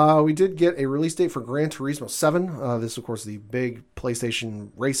on. We did get a release date for Gran Turismo 7. This, of course, the big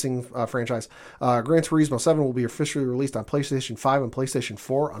PlayStation racing franchise. Gran Turismo 7 will be officially released on PlayStation 5 and PlayStation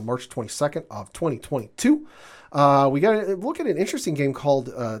 4 on March 22nd of 2022. We got to look at an interesting game called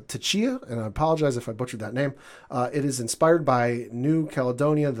Tchia, and I apologize if I butchered that name. It is inspired by New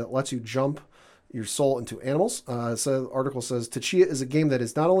Caledonia that lets you jump your soul into animals. So the article says Tchia is a game that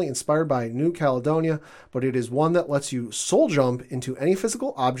is not only inspired by New Caledonia, but it is one that lets you soul jump into any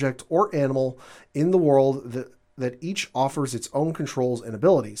physical object or animal in the world that each offers its own controls and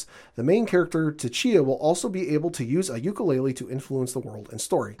abilities. The main character, Tchia, will also be able to use a ukulele to influence the world and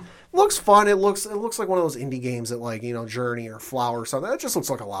story. It looks fun. It looks like one of those indie games that like, Journey or Flower or something. It just looks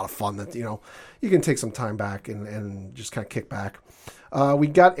like a lot of fun that, you can take some time back and just kind of kick back. We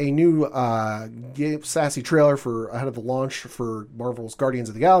got a new sassy trailer ahead of the launch for Marvel's Guardians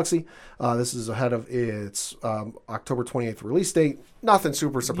of the Galaxy. This is ahead of its October 28th release date. Nothing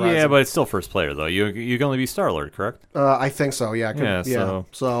super surprising. Yeah, but it's still first player though. You can only be Star-Lord, correct? I think so. Yeah.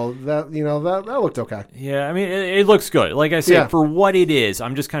 So that that looked okay. Yeah, I mean it looks good. Like I said, for what it is,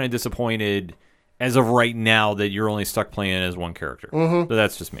 I'm just kind of disappointed as of right now that you're only stuck playing as one character. But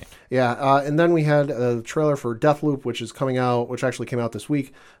that's just me. Yeah, and then we had a trailer for Deathloop, which actually came out this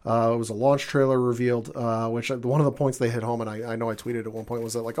week. It was a launch trailer revealed, which one of the points they hit home, and I know I tweeted at one point,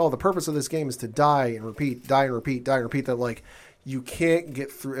 was that like, the purpose of this game is to die and repeat, that like, you can't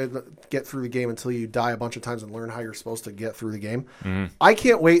get through the game until you die a bunch of times and learn how you're supposed to get through the game. I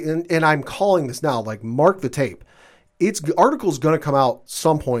can't wait, and I'm calling this now, like, mark the tape. Article's going to come out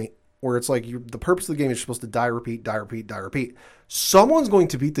some point where it's like the purpose of the game is you're supposed to die, repeat. Someone's going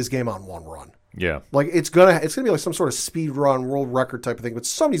to beat this game on one run. Yeah. Like it's gonna be like some sort of speed run world record type of thing, but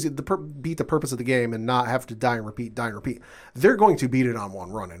somebody's beat the purpose of the game and not have to die and repeat. They're going to beat it on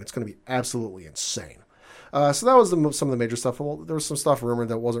one run, and it's going to be absolutely insane. So that was some of the major stuff. Well, there was some stuff rumored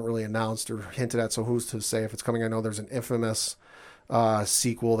that wasn't really announced or hinted at, so who's to say if it's coming? I know there's an Infamous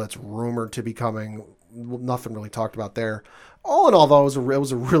sequel that's rumored to be coming. Nothing really talked about there. All in all, though, it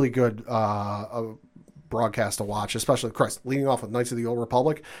was a really good broadcast to watch, especially leading off with Knights of the Old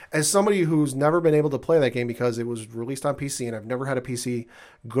Republic. As somebody who's never been able to play that game because it was released on PC and I've never had a PC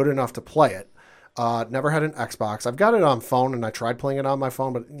good enough to play it. Never had an Xbox. I've got it on phone and I tried playing it on my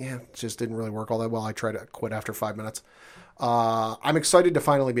phone, but it just didn't really work all that well. I tried to quit after 5 minutes. I'm excited to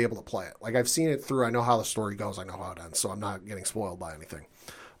finally be able to play it. Like I've seen it through. I know how the story goes. I know how it ends, so I'm not getting spoiled by anything.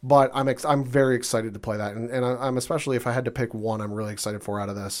 But I'm very excited to play that, and I'm especially if I had to pick one, I'm really excited for out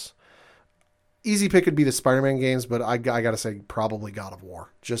of this. Easy pick would be the Spider-Man games, but I gotta say probably God of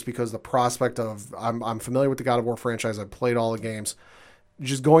War, just because the prospect of I'm familiar with the God of War franchise. I've played all the games,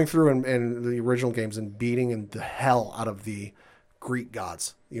 just going through and the original games and beating the hell out of the Greek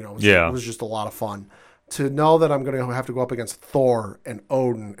gods. It was just a lot of fun. To know that I'm going to have to go up against Thor and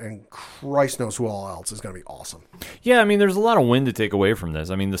Odin and Christ knows who all else is going to be awesome. Yeah, I mean, there's a lot of win to take away from this.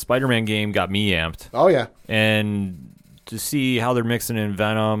 I mean, the Spider-Man game got me amped. Oh, yeah. And to see how they're mixing in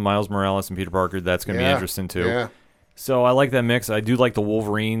Venom, Miles Morales, and Peter Parker, that's going to be interesting, too. Yeah. So I like that mix. I do like the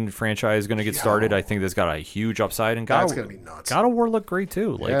Wolverine franchise going to get started. I think that's got a huge upside. And that's going to be nuts. God of War looked great,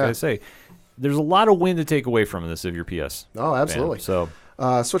 too. Like I say, there's a lot of win to take away from this if you're PS. Oh, absolutely. Fan. So...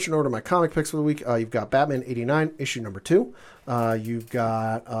 Switching over to my comic picks for the week, you've got Batman 89, issue number 2. You've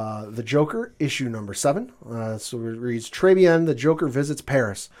got The Joker, issue number 7. So it reads, Très bien, the Joker visits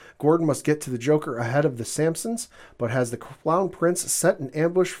Paris. Gordon must get to the Joker ahead of the Sampsons, but has the Clown Prince set an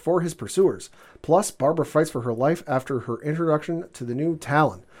ambush for his pursuers. Plus, Barbara fights for her life after her introduction to the new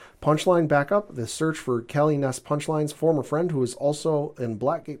Talon. Punchline backup, the search for Kelly Ness Punchline's former friend, who is also in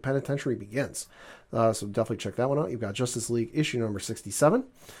Blackgate Penitentiary, begins. So definitely check that one out. You've got Justice League issue number 67.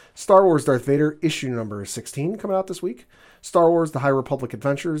 Star Wars Darth Vader issue number 16 coming out this week. Star Wars The High Republic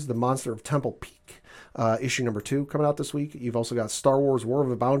Adventures, The Monster of Temple Peak issue number 2 coming out this week. You've also got Star Wars War of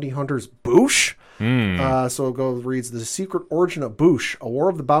the Bounty Hunters Boosh. So it reads The Secret Origin of Boosh, a War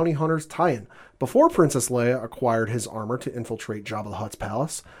of the Bounty Hunters tie-in. Before Princess Leia acquired his armor to infiltrate Jabba the Hutt's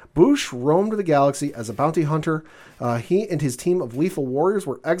palace, Boosh roamed the galaxy as a bounty hunter. He and his team of lethal warriors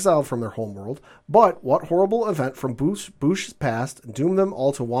were exiled from their homeworld, but what horrible event from Boosh's past doomed them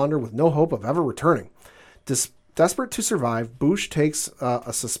all to wander with no hope of ever returning? Desperate to survive, Boosh takes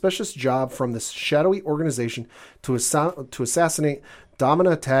a suspicious job from this shadowy organization to assassinate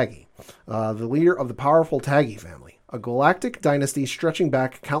Domina Taggi, the leader of the powerful Taggi family, a galactic dynasty stretching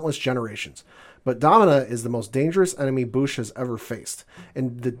back countless generations. But Domina is the most dangerous enemy Boosh has ever faced,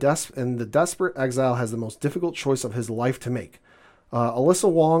 and the desperate exile has the most difficult choice of his life to make. Alyssa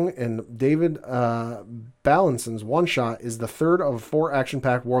Wong and David Ballinson's one-shot is the third of 4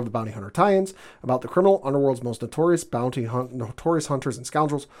 action-packed War of the Bounty Hunter tie-ins about the criminal underworld's most notorious hunters and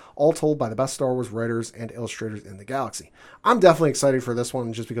scoundrels, all told by the best Star Wars writers and illustrators in the galaxy. I'm definitely excited for this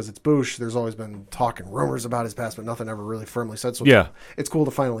one just because it's Boosh. There's always been talk and rumors about his past, but nothing ever really firmly said. So yeah, it's cool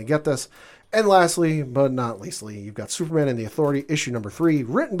to finally get this. And lastly, but not leastly, you've got Superman and the Authority, issue number 3,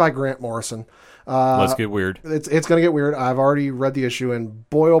 written by Grant Morrison. Let's get weird. It's going to get weird. I've already read the issue, and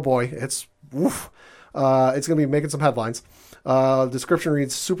boy, oh boy, it's going to be making some headlines. Description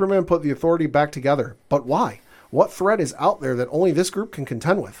reads, Superman put the Authority back together. But why? What threat is out there that only this group can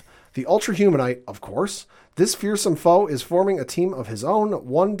contend with? The Ultra-Humanite, of course. This fearsome foe is forming a team of his own,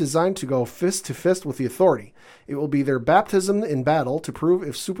 one designed to go fist to fist with the Authority. It will be their baptism in battle to prove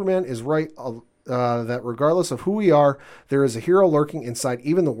if Superman is right, that regardless of who we are, there is a hero lurking inside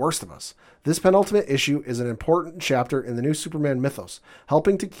even the worst of us. This penultimate issue is an important chapter in the new Superman mythos,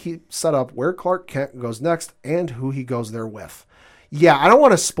 helping to keep set up where Clark Kent goes next and who he goes there with. Yeah, I don't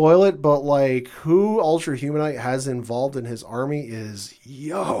want to spoil it, but like who Ultra Humanite has involved in his army is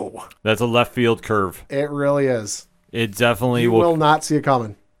That's a left field curve. It really is. It definitely will not see it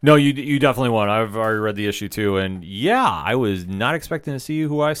coming. No, you definitely won't. I've already read the issue too, and yeah, I was not expecting to see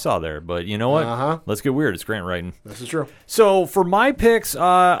who I saw there. But you know what? Let's get weird. It's Grant writing. This is true. So for my picks,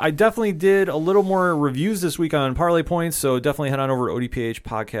 I definitely did a little more reviews this week on Parlay Points. So definitely head on over to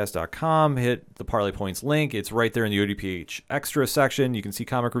odphpodcast.com. Hit the Parlay Points link. It's right there in the ODPH Extra section. You can see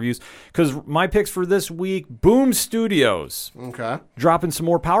comic reviews. Because my picks for this week, Boom Studios. Okay. Dropping some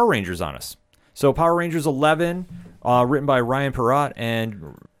more Power Rangers on us. So Power Rangers 11, written by Ryan Perrott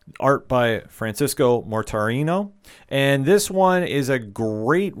and art by Francisco Mortarino. And this one is a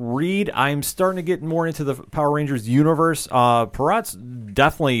great read. I'm starting to get more into the Power Rangers universe. Perrott's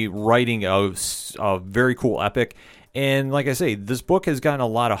definitely writing a very cool epic. And like I say, this book has gotten a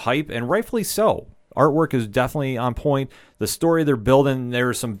lot of hype, and rightfully so. Artwork is definitely on point. The story they're building, there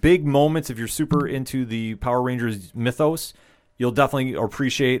are some big moments. If you're super into the Power Rangers mythos, you'll definitely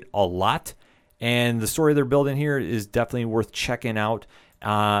appreciate a lot. And the story they're building here is definitely worth checking out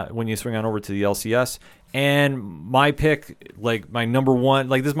when you swing on over to the LCS. And my pick, like my number one,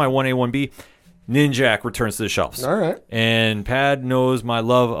 like this is my 1A, 1B, Ninjak returns to the shelves. All right. And Pad knows my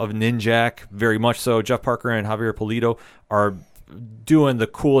love of Ninjak very much so. Jeff Parker and Javier Pulido are doing the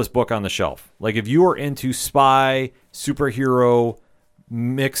coolest book on the shelf. Like if you are into spy, superhero,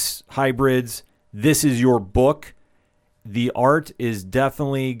 mix hybrids, this is your book. The art is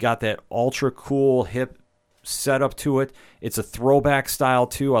definitely got that ultra cool, hip setup to it. It's a throwback style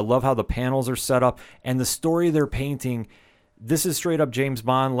too. I love how the panels are set up and the story they're painting. This is straight up James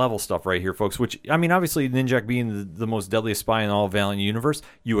Bond level stuff right here, folks, which, I mean, obviously Ninjak being the most deadliest spy in all of Valiant Universe,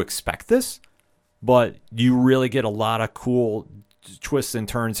 you expect this, but you really get a lot of cool twists and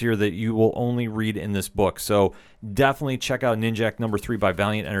turns here that you will only read in this book. So definitely check out Ninjak number 3 by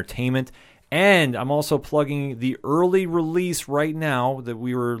Valiant Entertainment. And I'm also plugging the early release right now that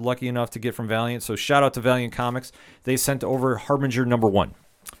we were lucky enough to get from Valiant. So shout out to Valiant Comics. They sent over Harbinger number 1.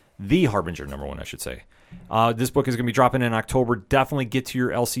 The Harbinger number 1, I should say. This book is going to be dropping in October. Definitely get to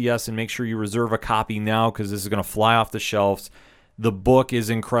your LCS and make sure you reserve a copy now because this is going to fly off the shelves. The book is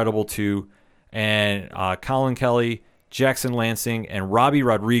incredible too. And Colin Kelly, Jackson Lansing, and Robbie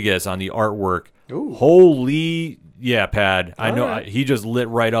Rodriguez on the artwork Ooh. Holy, yeah, Pad. I know right. he just lit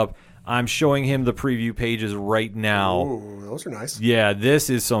right up. I'm showing him the preview pages right now. Ooh, those are nice. Yeah, this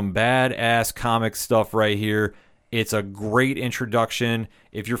is some badass comic stuff right here. It's a great introduction.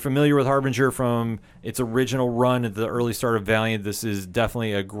 If you're familiar with Harbinger from its original run at the early start of Valiant, this is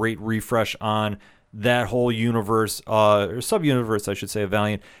definitely a great refresh on that whole universe, or sub-universe, I should say, of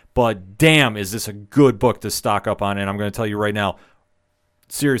Valiant. But damn, is this a good book to stock up on. And I'm going to tell you right now,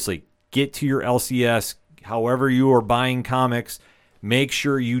 seriously, get to your LCS, however you are buying comics. Make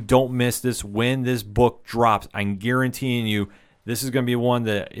sure you don't miss this when this book drops. I'm guaranteeing you this is going to be one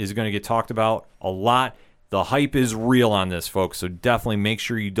that is going to get talked about a lot. The hype is real on this, folks, so definitely make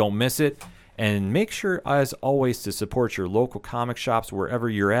sure you don't miss it. And make sure, as always, to support your local comic shops wherever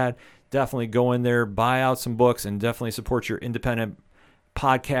you're at. Definitely go in there, buy out some books, and definitely support your independent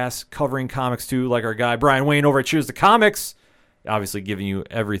podcasts covering comics too, like our guy Brian Wayne over at Cheers to Comics. Obviously giving you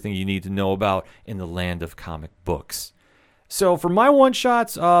everything you need to know about in the land of comic books. So for my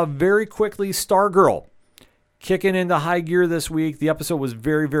one-shots, very quickly, Stargirl. Kicking into high gear this week. The episode was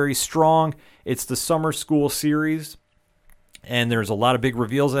very, very strong. It's the summer school series, and there's a lot of big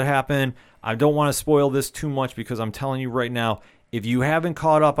reveals that happen. I don't want to spoil this too much because I'm telling you right now, if you haven't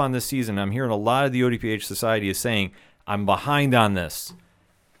caught up on this season, I'm hearing a lot of the ODPH Society is saying, I'm behind on this.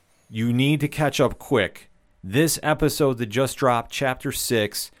 You need to catch up quick. This episode that just dropped, Chapter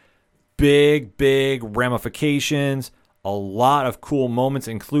 6, big ramifications. A lot of cool moments,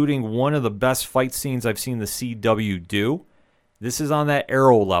 including one of the best fight scenes I've seen the CW do. This is on that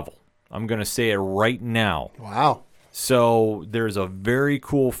Arrow level. I'm going to say it right now. Wow. So there's a very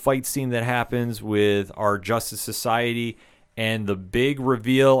cool fight scene that happens with our Justice Society, and the big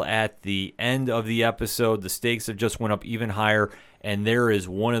reveal at the end of the episode, the stakes have just went up even higher, and there is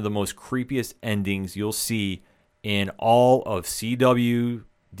one of the most creepiest endings you'll see in all of CW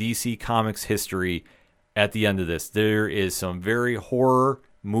DC Comics history. At the end of this, there is some very horror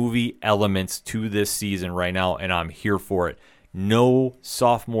movie elements to this season right now, and I'm here for it. No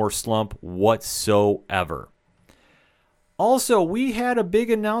sophomore slump whatsoever. Also, we had a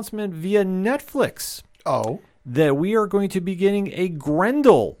big announcement via Netflix that we are going to be getting a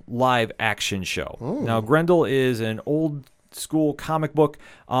Grendel live action show. Now, Grendel is an old school comic book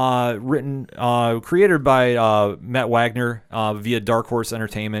created by Matt Wagner via Dark Horse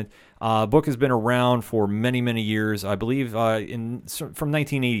Entertainment. Book has been around for many years, I believe, from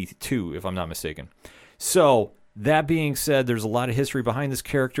 1982, if I'm not mistaken. So, that being said, there's a lot of history behind this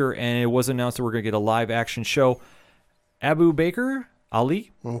character, and it was announced that we're going to get a live-action show. Abu Bakr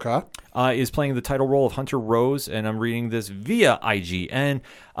Ali is playing the title role of Hunter Rose, and I'm reading this via IGN.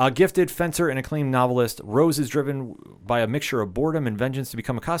 A gifted fencer and acclaimed novelist, Rose is driven by a mixture of boredom and vengeance to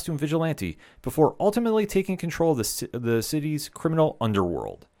become a costume vigilante before ultimately taking control of the city's criminal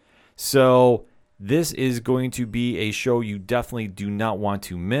underworld. So this is going to be a show you definitely do not want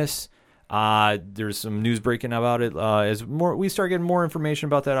to miss. There's some news breaking about it. As we start getting more information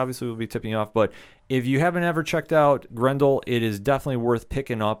about that, obviously we'll be tipping you off. But if you haven't ever checked out Grendel, it is definitely worth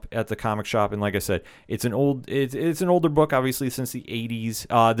picking up at the comic shop. And like I said, it's an older book, obviously since the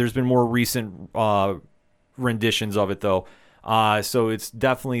 80s. There's been more recent renditions of it though. So it's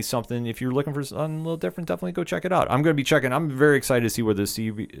definitely something, if you're looking for something a little different, definitely go check it out. I'm very excited to see where this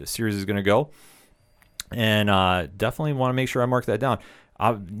series is going to go. And definitely want to make sure I mark that down.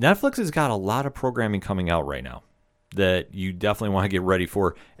 Netflix has got a lot of programming coming out right now that you definitely want to get ready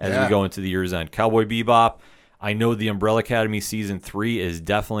for as we go into the year's end. Cowboy Bebop. I know the Umbrella Academy Season 3 is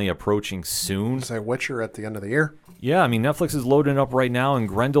definitely approaching soon. Say Witcher at the end of the year. Yeah, I mean, Netflix is loading up right now, and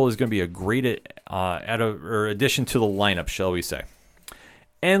Grendel is going to be a great addition to the lineup, shall we say.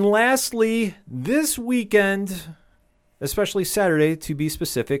 And lastly, this weekend, especially Saturday to be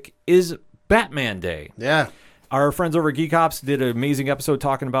specific, is Batman Day. Yeah. Our friends over at Geek Ops did an amazing episode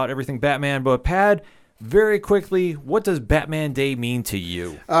talking about everything Batman, but Pad, very quickly, what does Batman Day mean to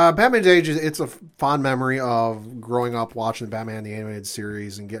you? Batman Day, it's a fond memory of growing up watching Batman the Animated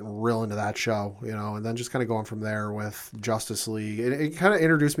Series and getting real into that show, and then just kind of going from there with Justice League. It kind of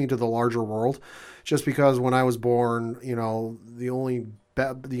introduced me to the larger world, just because when I was born, the only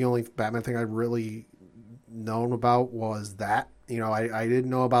Batman thing I'd really known about was that. I didn't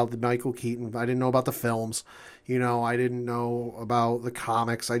know about the Michael Keaton. I didn't know about the films. I didn't know about the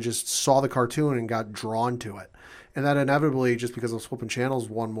comics. I just saw the cartoon and got drawn to it. And then inevitably, just because I was flipping channels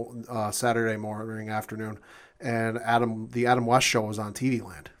one Saturday morning, afternoon, and the Adam West show was on TV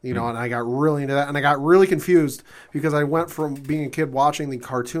Land, and I got really into that. And I got really confused because I went from being a kid watching the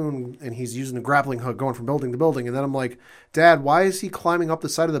cartoon and he's using the grappling hook going from building to building. And then I'm like, Dad, why is he climbing up the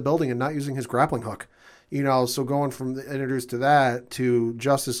side of the building and not using his grappling hook? So going from introduced to that to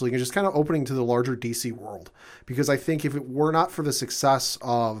Justice League and just kind of opening to the larger DC world. Because I think if it were not for the success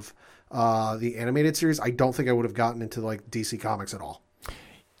of the animated series, I don't think I would have gotten into like DC Comics at all.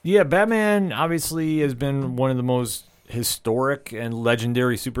 Yeah, Batman obviously has been one of the most historic and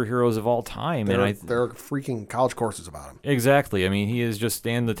legendary superheroes of all time. There are freaking college courses about him. Exactly. I mean, he has just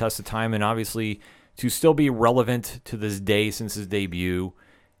stand the test of time, and obviously to still be relevant to this day since his debut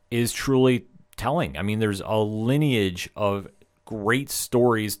is truly telling. I mean, there's a lineage of great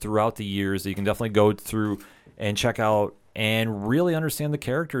stories throughout the years that you can definitely go through and check out and really understand the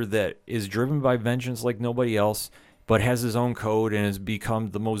character that is driven by vengeance like nobody else, but has his own code and has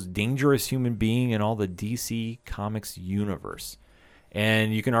become the most dangerous human being in all the DC Comics universe.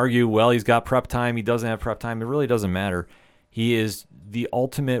 And you can argue, well, he's got prep time, he doesn't have prep time. It really doesn't matter. He is the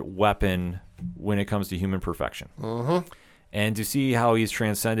ultimate weapon when it comes to human perfection. And to see how he's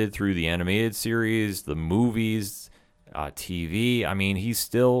transcended through the animated series, the movies, TV, I mean, he's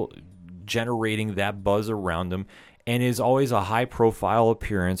still generating that buzz around him and is always a high-profile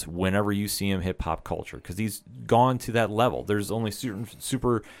appearance whenever you see him hit pop culture because he's gone to that level. There's only certain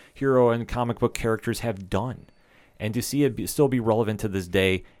superhero and comic book characters have done. And to see it still be relevant to this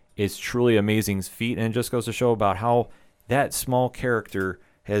day is truly amazing feat, and it just goes to show about how that small character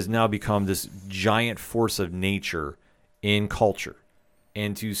has now become this giant force of nature in culture.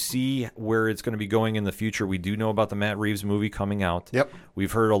 And to see where it's going to be going in the future, we do know about the Matt Reeves movie coming out. Yep.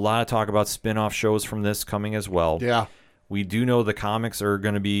 We've heard a lot of talk about spin-off shows from this coming as well. Yeah. We do know the comics are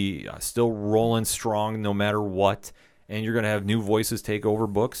going to be still rolling strong no matter what. And you're going to have new voices take over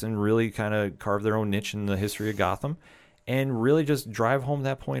books and really kind of carve their own niche in the history of Gotham. And really just drive home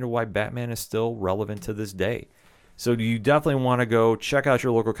that point of why Batman is still relevant to this day. So you definitely want to go check out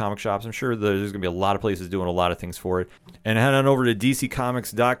your local comic shops. I'm sure there's going to be a lot of places doing a lot of things for it. And head on over to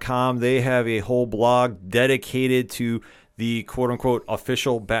DCComics.com. They have a whole blog dedicated to the quote-unquote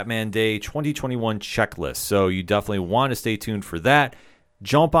official Batman Day 2021 checklist. So you definitely want to stay tuned for that.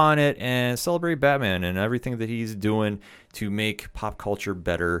 Jump on it and celebrate Batman and everything that he's doing to make pop culture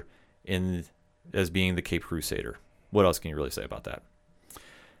better as being the Caped Crusader. What else can you really say about that?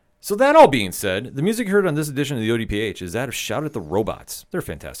 So that all being said, the music you heard on this edition of the ODPH is that of Shout at the Robots. They're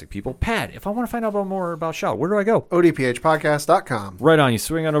fantastic people. Pat, if I want to find out more about Shout, where do I go? ODPHpodcast.com. Right on. You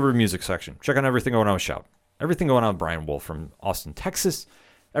swing on over to the music section. Check on everything going on with Shout. Everything going on with Brian Wolf from Austin, Texas.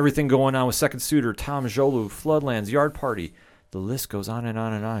 Everything going on with Second Suitor, Tom Jolu, Floodlands, Yard Party. The list goes on and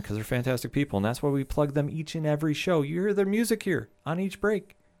on and on because they're fantastic people, and that's why we plug them each and every show. You hear their music here on each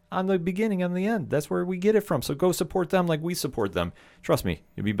break. On the beginning and the end. That's where we get it from. So go support them like we support them. Trust me,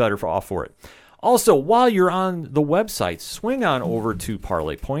 you'll be better off for it. Also, while you're on the website, swing on over to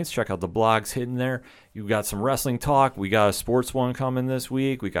Parlay Points. Check out the blogs hidden there. You've got some wrestling talk. We got a sports one coming this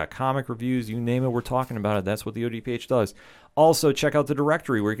week. We got comic reviews. You name it, we're talking about it. That's what the ODPH does. Also, check out the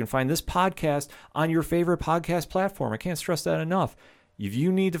directory where you can find this podcast on your favorite podcast platform. I can't stress that enough. If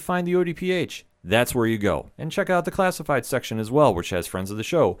you need to find the ODPH, that's where you go. And check out the classified section as well, which has friends of the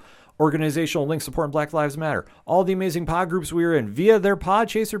show, organizational links supporting Black Lives Matter, all the amazing pod groups we're in via their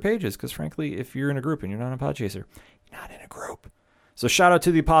Podchaser pages. Because frankly, if you're in a group and you're not a Podchaser, you're not in a group. So shout out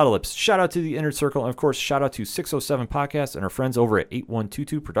to the Apocalypse, shout out to the Inner Circle, and of course, shout out to 607 Podcasts and our friends over at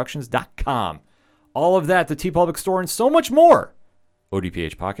 8122productions.com. All of that, the TeePublic Store, and so much more.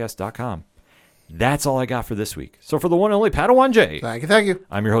 ODPHpodcast.com. That's all I got for this week. So for the one and only Padawan J. Thank you.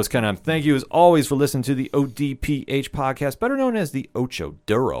 I'm your host, Ken. Thank you as always for listening to the ODPH podcast, better known as the Ocho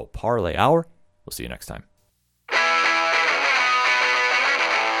Duro Parlay Hour. We'll see you next time.